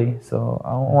all, really. So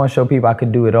I want to show people I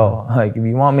could do it all. Like, if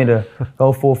you want me to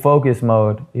go full focus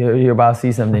mode, you're about to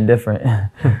see something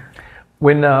different.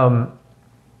 In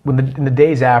the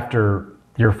days after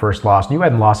your first loss, and you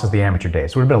hadn't lost since the amateur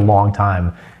days, so it would have been a long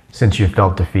time since you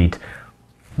felt defeat.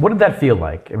 What did that feel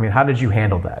like? I mean, how did you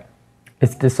handle that?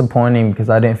 It's disappointing because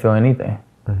I didn't feel anything.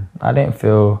 I didn't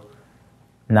feel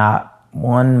not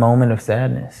one moment of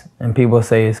sadness. And people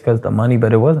say it's because of the money,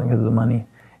 but it wasn't because of the money.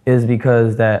 It was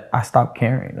because that I stopped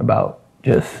caring about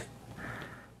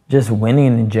just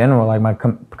winning in general. Like, my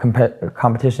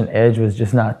competition edge was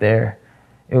just not there.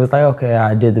 It was like, okay,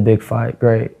 I did the big fight,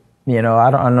 great.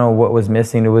 I don't know what was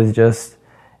missing. It was just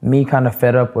me kind of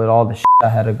fed up with all the shit I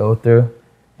had to go through,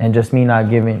 and just me not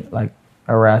giving like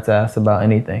a rat's ass about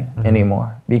anything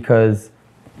anymore. Because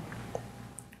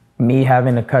me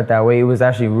having to cut that weight, it was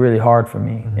actually really hard for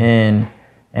me.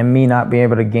 And me not being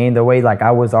able to gain the weight, like,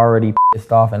 I was already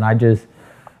pissed off, and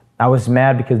I was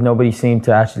mad because nobody seemed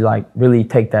to actually like really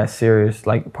take that serious,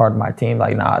 like, part of my team.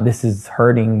 Like, nah, this is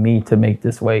hurting me to make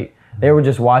this weight. They were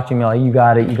just watching me like, you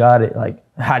got it. Like,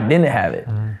 I didn't have it.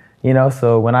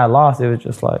 So when I lost, it was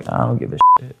just like, I don't give a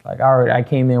shit. Like, I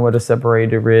came in with a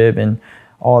separated rib and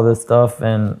all this stuff,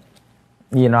 and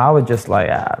I was just like,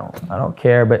 I don't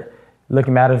care. But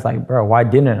looking at it, it's like, bro, why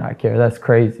didn't I care? That's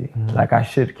crazy. Like, I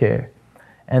should care.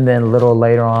 And then a little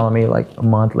later on, like a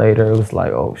month later, it was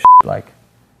like, oh shit, like,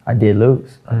 I did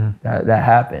lose. Like, that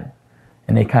happened,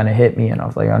 and it kind of hit me, and I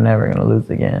was like, I'm never gonna lose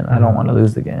again. I don't want to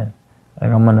lose again.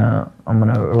 Like, I'm gonna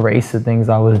erase the things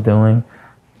I was doing.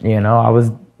 I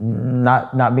was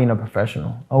not being a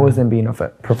professional. I wasn't being a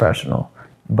professional.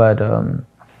 But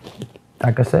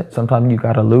like I said, sometimes you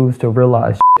gotta lose to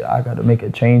realize I gotta make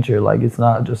a change here. Like, it's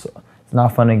not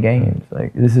fun and games.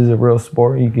 Like, this is a real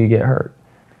sport. You could get hurt.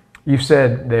 You've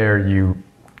said there you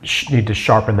need to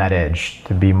sharpen that edge,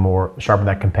 to sharpen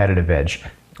that competitive edge.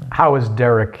 How has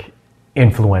Derek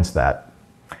influenced that?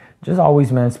 Just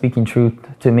always, man, speaking truth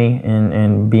to me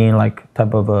and being like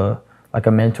type of a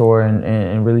mentor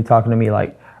and really talking to me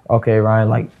like, okay, Ryan,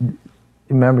 like,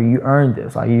 remember, you earned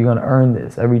this. Like, you're gonna earn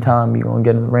this every time you're gonna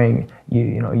get in the ring.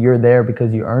 You know, you're there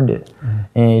because you earned it.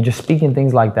 And just speaking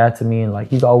things like that to me, and like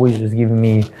he's always just giving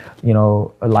me, you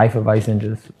know, a life advice and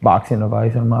just boxing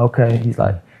advice. And I'm like, okay. He's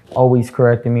like always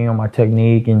correcting me on my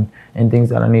technique and things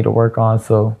that I need to work on.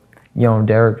 So, you know,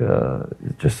 Derek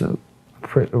is just a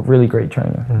really great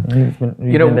trainer. He's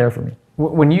been there for me.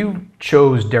 When you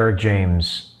chose Derek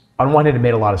James, on one hand, it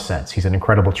made a lot of sense. He's an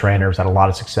incredible trainer. He's had a lot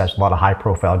of success, a lot of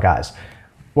high-profile guys.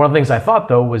 One of the things I thought,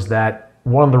 though, was that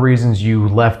one of the reasons you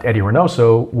left Eddie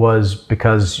Reynoso was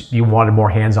because you wanted more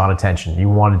hands-on attention. You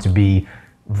wanted to be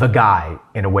the guy,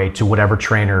 in a way, to whatever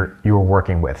trainer you were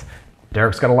working with.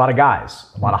 Derek's got a lot of guys,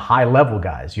 a lot of high-level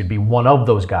guys. You'd be one of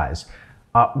those guys.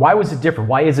 Why was it different?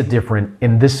 Why is it different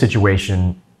in this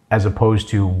situation as opposed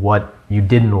to what you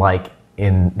didn't like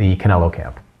in the Canelo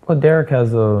camp? Well, Derek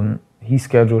has he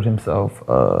scheduled himself.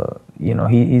 You know,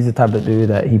 he's the type of dude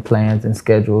that he plans and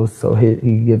schedules, so he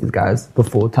gives his guys the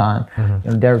full time.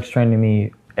 You know, Derek's training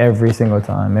me every single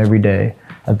time, every day,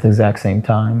 at the exact same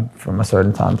time, from a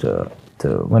certain time to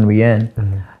when we end.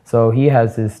 So he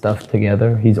has his stuff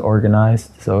together. He's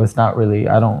organized. So it's not really,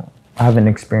 I haven't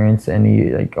experienced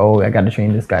any like, oh, I got to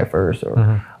train this guy first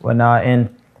or whatnot.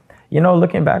 And you know,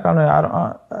 looking back on it, I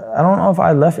don't know if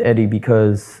I left Eddie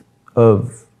because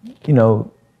of, you know,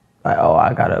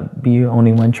 I gotta be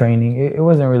only one training. It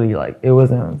wasn't really like, it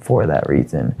wasn't for that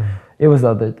reason. It was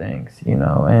other things, you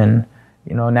know. And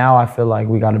you know, now I feel like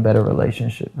we got a better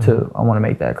relationship too. I want to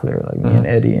make that clear. Like me and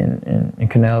Eddie and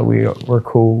Canelo, we're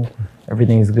cool.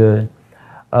 Everything's good.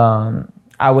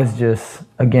 I was just,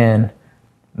 again,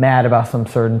 mad about some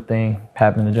certain thing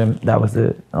happened in the gym. That was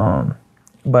it.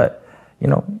 But you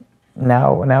know,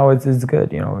 now it's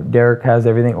good. You know, Derek has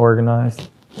everything organized,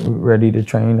 ready to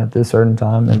train at this certain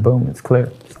time, and boom, it's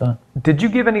clear. It's done. Did you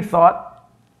give any thought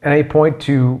at any point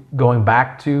to going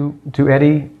back to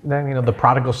Eddie? Then, you know, the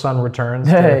prodigal son returns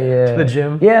to the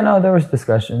gym. Yeah, no, there was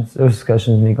discussions. There was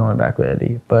discussions of me going back with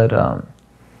Eddie, but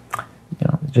you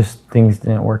know, just things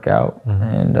didn't work out,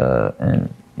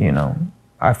 and you know,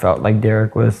 I felt like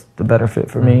Derek was the better fit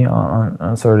for me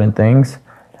on certain things.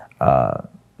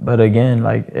 But again,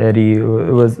 like Eddie, it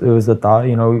was a thought.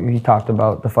 You know, he talked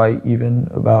about the fight, even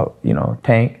about, you know,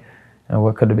 Tank and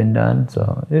what could have been done.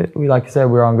 So we, like I said,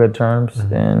 we're on good terms,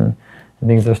 and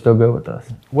things are still good with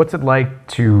us. What's it like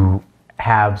to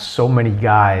have so many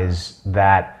guys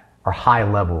that are high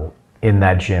level in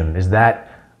that gym? Is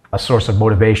that a source of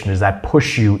motivation? Does that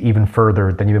push you even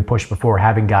further than you've been pushed before?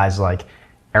 Having guys like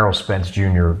Errol Spence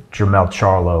Jr., Jermell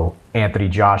Charlo, Anthony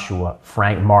Joshua,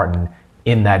 Frank Martin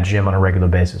in that gym on a regular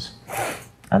basis?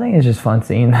 I think it's just fun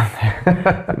seeing them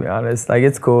there, to be honest. Like,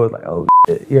 it's cool. Like, oh,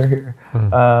 shit, you're here.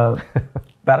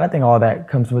 But I think all that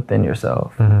comes within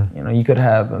yourself. You know, you could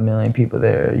have a million people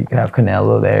there. You could have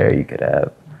Canelo there.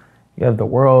 You have the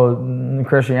world,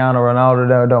 Cristiano Ronaldo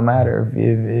there. It don't matter.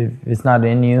 If it's not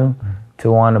in you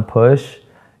to want to push,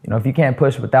 you know, if you can't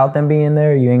push without them being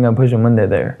there, you ain't going to push them when they're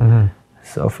there.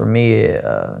 So for me,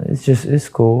 it's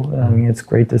cool. I mean, it's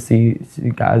great to see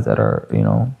guys that are, you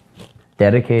know,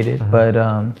 dedicated. But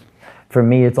for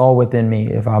me, it's all within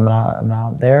me. If I'm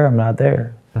not there, I'm not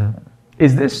there.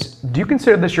 Do you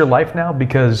consider this your life now?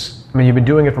 Because, I mean, you've been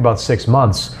doing it for about 6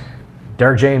 months.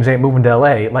 Derek James ain't moving to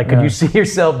LA. Like, could you see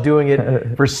yourself doing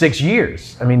it for 6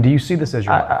 years? I mean, do you see this as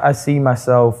your life? I see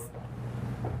myself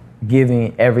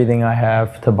giving everything I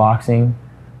have to boxing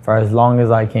for as long as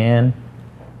I can.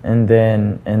 And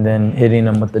then hitting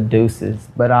them with the deuces,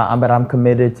 but I'm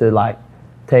committed to like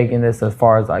taking this as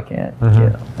far as I can, you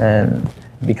know, and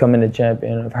becoming a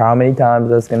champion of how many times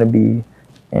that's going to be,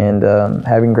 and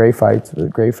having great fights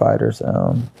with great fighters,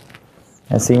 and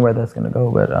seeing where that's going to go.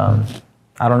 But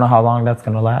I don't know how long that's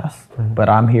going to last, but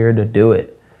I'm here to do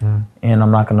it, and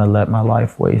I'm not going to let my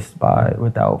life waste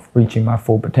without reaching my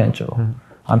full potential.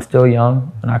 I'm still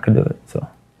young, and I could do it. So.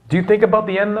 Do you think about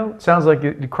the end, though? It sounds like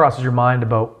it crosses your mind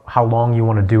about how long you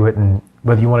want to do it and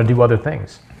whether you want to do other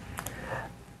things.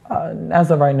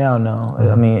 As of right now, no.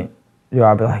 I mean, you know,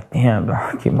 I'll be like, damn, bro,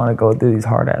 I keep wanting to go through these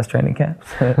hard-ass training camps.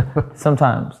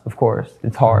 Sometimes, of course,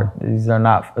 it's hard. It's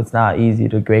not easy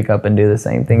to wake up and do the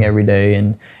same thing every day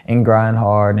and grind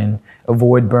hard and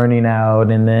avoid burning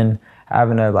out and then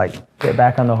having to, like, get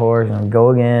back on the horse and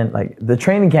go again. Like, the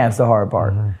training camp's the hard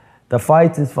part. The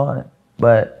fights is fun,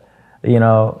 but you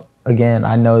know, again,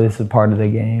 I know this is part of the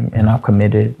game, and I'm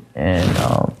committed. And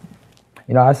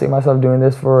you know, I see myself doing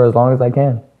this for as long as I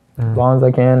can,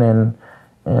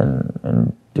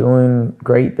 and doing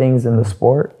great things in the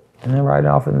sport, and then riding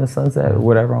off in the sunset,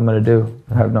 whatever I'm gonna do.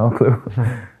 I have no clue.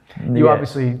 You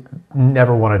obviously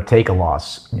never want to take a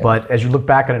loss, but as you look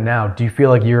back at it now, do you feel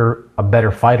like you're a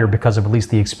better fighter because of at least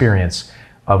the experience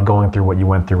of going through what you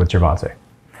went through with Gervonta?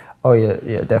 Oh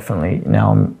yeah, definitely.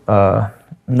 Now,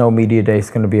 no media day is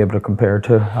going to be able to compare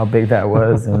to how big that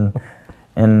was, and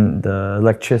the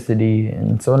electricity.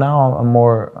 And so now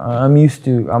I'm used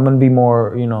to. I'm going to be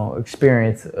more,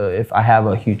 experienced if I have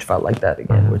a huge fight like that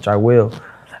again, which I will.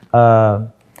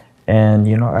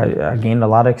 And I gained a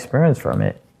lot of experience from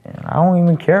it, and I don't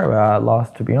even care about I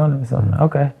lost, to be honest. I'm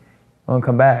okay, I'm gonna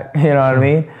come back. You know what I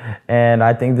mean? And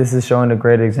I think this is showing a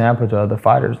great example to other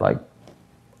fighters. Like,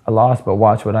 I lost, but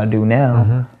watch what I do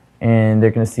now, and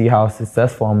they're gonna see how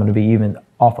successful I'm gonna be even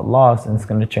off a loss, and it's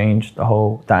gonna change the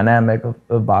whole dynamic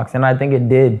of boxing. And I think it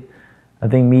did. I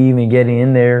think me even getting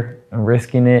in there and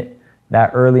risking it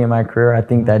that early in my career, I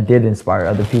think that did inspire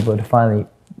other people to finally,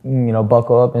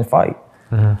 buckle up and fight.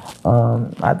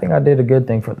 I think I did a good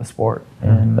thing for the sport,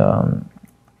 and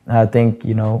I think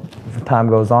as time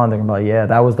goes on, they're gonna be like, yeah,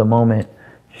 that was the moment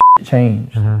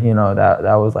changed.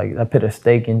 That was like I put a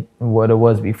stake in what it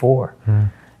was before,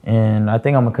 and I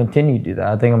think I'm gonna continue to do that.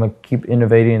 I think I'm gonna keep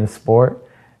innovating in the sport,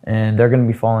 and they're gonna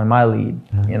be following my lead.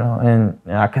 And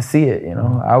I can see it.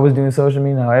 I was doing social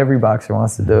media. Now every boxer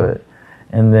wants to do it,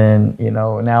 and then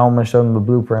now I'm gonna show them the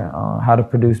blueprint on how to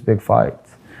produce big fights.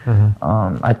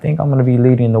 I think I'm going to be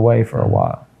leading the way for a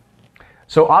while.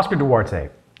 So Oscar Duarte,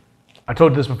 I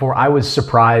told you this before, I was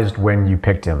surprised when you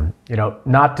picked him.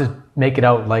 Not to make it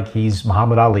out like he's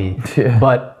Muhammad Ali,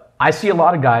 but I see a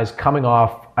lot of guys coming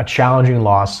off a challenging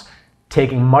loss,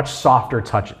 taking much softer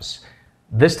touches.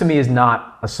 This to me is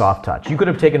not a soft touch. You could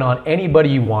have taken on anybody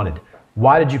you wanted.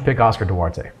 Why did you pick Oscar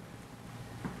Duarte?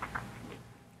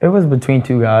 It was between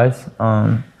two guys.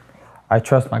 I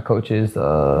trust my coaches.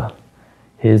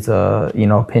 His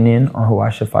opinion on who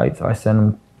I should fight. So I sent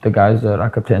him the guys that I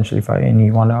could potentially fight, and he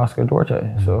wanted Oscar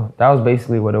Duarte. So that was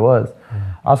basically what it was.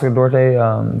 Oscar Duarte,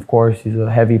 of course, he's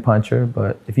a heavy puncher,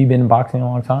 but if you've been in boxing a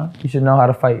long time, you should know how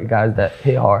to fight guys that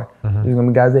hit hard. There's gonna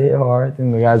be guys that hit hard, there's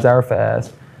gonna be guys that are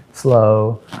fast,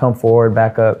 slow, come forward,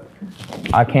 back up.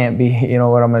 I can't be,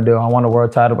 what I'm gonna do? I want a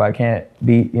world title, but I can't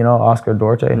beat, Oscar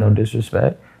Duarte, no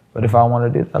disrespect. But if I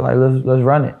want to do that, like, let's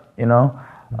run it,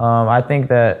 I think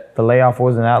that the layoff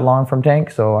wasn't that long from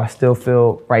Tank, so I still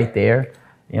feel right there.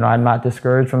 I'm not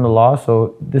discouraged from the loss,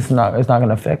 so it's not going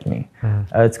to affect me.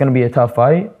 It's going to be a tough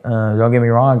fight. Don't get me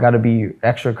wrong, I got to be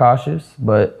extra cautious,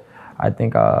 but I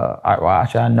think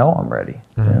I know I'm ready.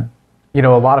 A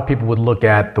lot of people would look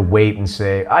at the weight and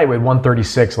say, I weighed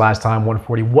 136 last time,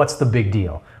 140. What's the big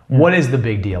deal? What is the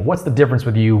big deal? What's the difference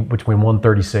with you between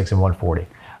 136 and 140?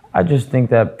 I just think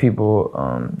that people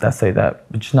that say that,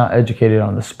 but just not educated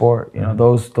on the sport.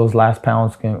 Those last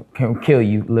pounds can kill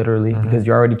you literally because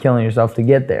you're already killing yourself to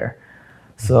get there.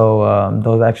 So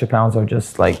those extra pounds are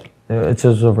just like, it's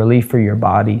just a relief for your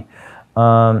body.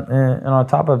 And on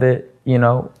top of it,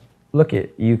 look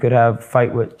it, you could have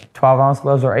fight with 12-ounce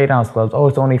gloves or 8-ounce gloves. Oh,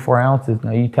 it's only 4 ounces.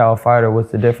 Now you tell a fighter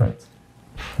what's the difference.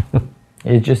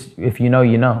 It's just, if you know,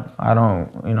 I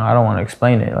don't want to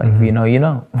explain it. Like, if you know, you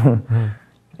know.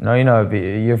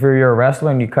 If you're a wrestler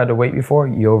and you cut the weight before,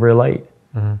 you overlate.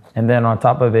 And then on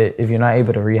top of it, if you're not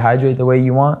able to rehydrate the way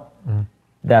you want,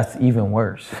 that's even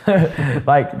worse.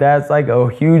 Like, that's like a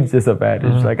huge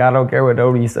disadvantage. Like, I don't care what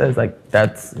nobody says. Like,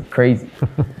 that's crazy.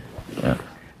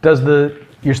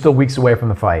 You're still weeks away from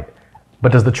the fight,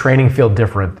 but does the training feel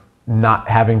different not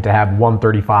having to have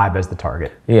 135 as the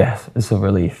target? Yes, it's a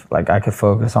relief. Like, I could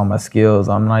focus on my skills.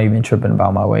 I'm not even tripping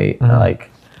about my weight. Like,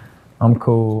 I'm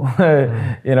cool.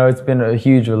 It's been a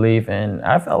huge relief, and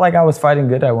I felt like I was fighting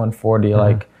good at 140.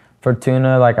 Like,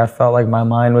 Fortuna, like, I felt like my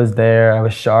mind was there. I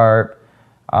was sharp.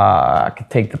 I could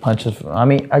take the punches. I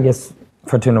mean, I guess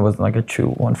Fortuna wasn't like a true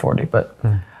 140, but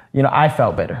I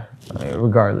felt better,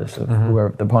 regardless of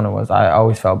whoever the opponent was. I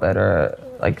always felt better.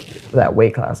 Like, that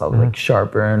weight class, I was like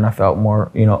sharper, and I felt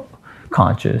more,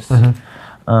 conscious.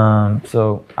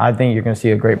 So I think you're gonna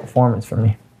see a great performance from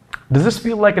me. Does this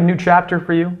feel like a new chapter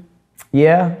for you?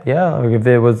 Yeah. If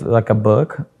it was like a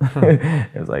book,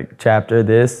 it was like chapter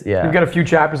this. Yeah. You've got a few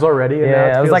chapters already.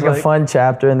 And it was like a fun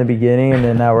chapter in the beginning, and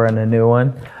then now we're in a new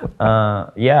one.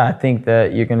 I think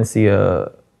that you're gonna see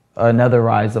another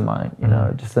rise of mine.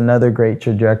 Just another great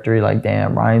trajectory. Like,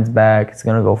 damn, Ryan's back. It's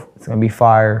gonna be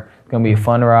fire. It's gonna be a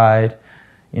fun ride.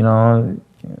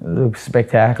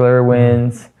 Spectacular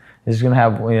wins. It's gonna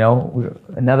have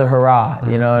another hurrah.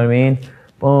 You know what I mean?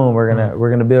 Boom, we're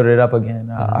gonna build it up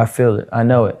again. I feel it. I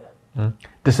know it.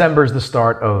 December is the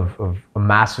start of a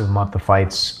massive month of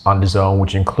fights on DAZN,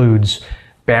 which includes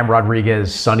Bam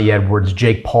Rodriguez, Sonny Edwards,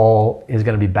 Jake Paul is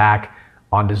going to be back.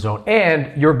 on DAZN.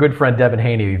 And your good friend Devin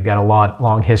Haney, you've got a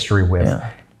long history with. Yeah.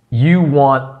 You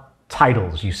want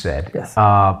titles, you said. Yes.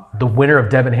 The winner of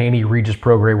Devin Haney Regis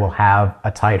Prograis will have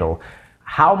a title.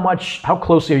 How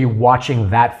closely are you watching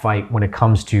that fight when it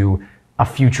comes to a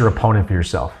future opponent for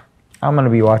yourself? I'm going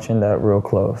to be watching that real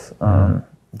close.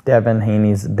 Devin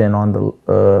Haney's been on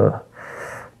the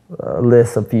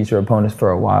list of future opponents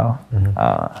for a while.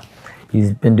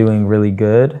 He's been doing really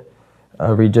good.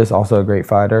 Regis also a great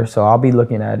fighter, so I'll be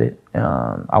looking at it.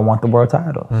 I want the world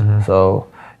title, so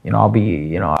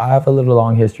I have a little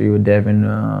long history with Devin.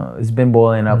 It's been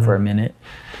boiling up for a minute,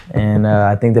 and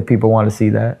I think that people want to see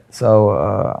that. So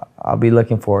I'll be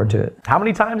looking forward to it. How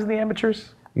many times in the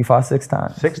amateurs? We fought 6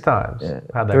 times. 6 times. Yeah.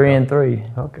 How'd that 3 go? and 3.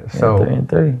 Okay, so 3 and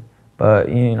 3. But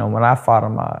when I fought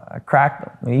him, I cracked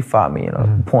him. When he fought me,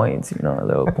 points,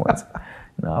 little points.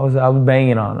 I was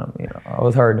banging on him. I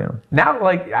was hurting him. Now,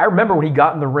 I remember when he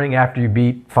got in the ring after you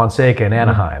beat Fonseca in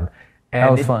Anaheim. And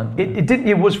that was fun.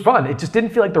 It was fun. It just didn't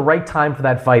feel like the right time for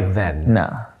that fight then.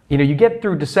 No. You get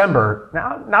through December,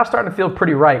 now starting to feel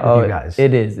pretty right with you guys.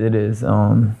 It is.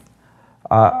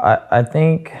 I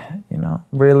think,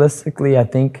 realistically, I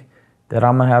think that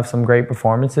I'm going to have some great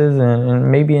performances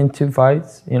and maybe in 2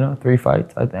 fights, 3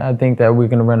 fights. I think that we're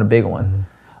going to run a big one.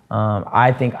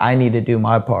 I think I need to do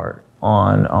my part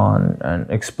on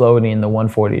exploding the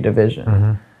 140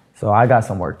 division. So I got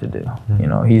some work to do.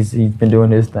 He's been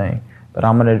doing his thing. But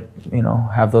I'm going to,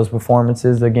 have those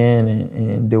performances again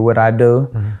and do what I do.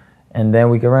 And then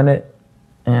we can run it,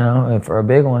 and for a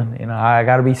big one. I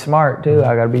got to be smart, too.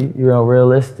 I got to be,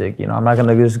 realistic. I'm not going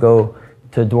to just go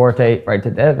to Duarte right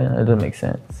to Devin. It doesn't make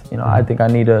sense. I think I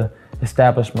need to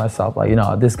establish myself.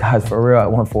 This guy's for real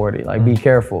at 140. Be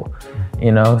careful.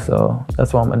 So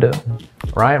that's what I'm going to do.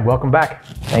 Ryan, welcome back.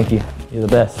 Thank you. You're the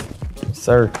best.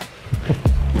 Sir.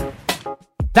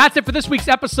 That's it for this week's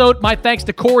episode. My thanks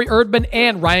to Corey Erdman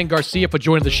and Ryan Garcia for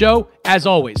joining the show. As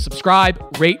always, subscribe,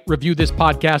 rate, review this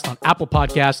podcast on Apple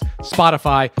Podcasts,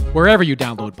 Spotify, wherever you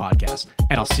download podcasts.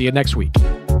 And I'll see you next week.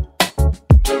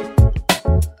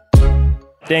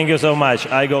 Thank you so much.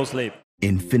 I go sleep.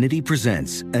 Infinity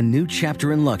presents a new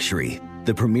chapter in luxury,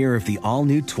 the premiere of the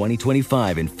all-new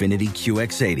 2025 Infinity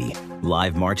QX80,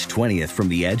 live March 20th from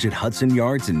the Edge at Hudson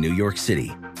Yards in New York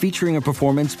City, featuring a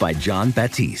performance by John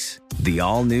Batiste. The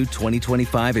all-new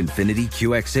 2025 Infinity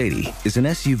QX80 is an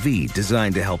SUV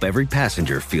designed to help every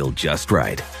passenger feel just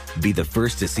right. Be the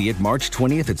first to see it March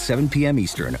 20th at 7 p.m.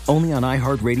 Eastern, only on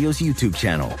iHeartRadio's YouTube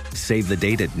channel. Save the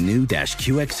date at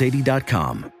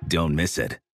new-QX80.com. Don't miss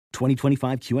it.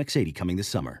 2025 QX80 coming this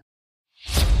summer.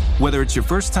 Whether it's your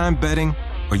first time betting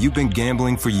or you've been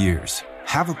gambling for years,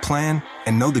 have a plan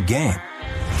and know the game.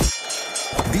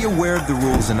 Be aware of the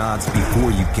rules and odds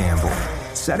before you gamble.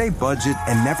 Set a budget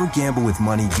and never gamble with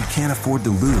money you can't afford to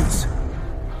lose.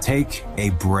 Take a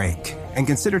break and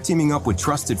consider teaming up with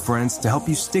trusted friends to help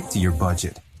you stick to your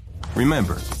budget.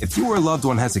 Remember, if you or a loved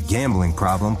one has a gambling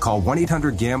problem, call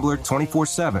 1-800-GAMBLER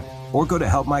 24/7 or go to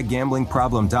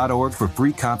helpmygamblingproblem.org for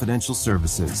free confidential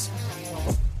services.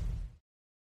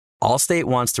 Allstate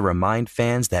wants to remind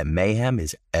fans that mayhem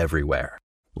is everywhere.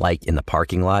 Like in the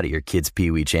parking lot at your kid's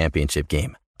Pee Wee Championship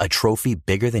game. A trophy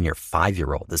bigger than your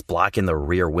 5-year-old is blocking the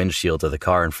rear windshield of the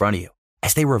car in front of you.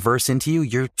 As they reverse into you,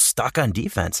 you're stuck on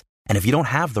defense. And if you don't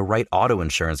have the right auto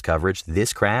insurance coverage,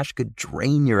 this crash could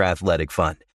drain your athletic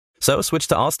fund. So switch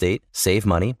to Allstate, save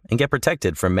money, and get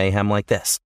protected from mayhem like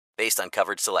this. Based on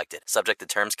coverage selected, subject to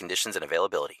terms, conditions, and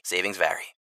availability. Savings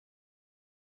vary.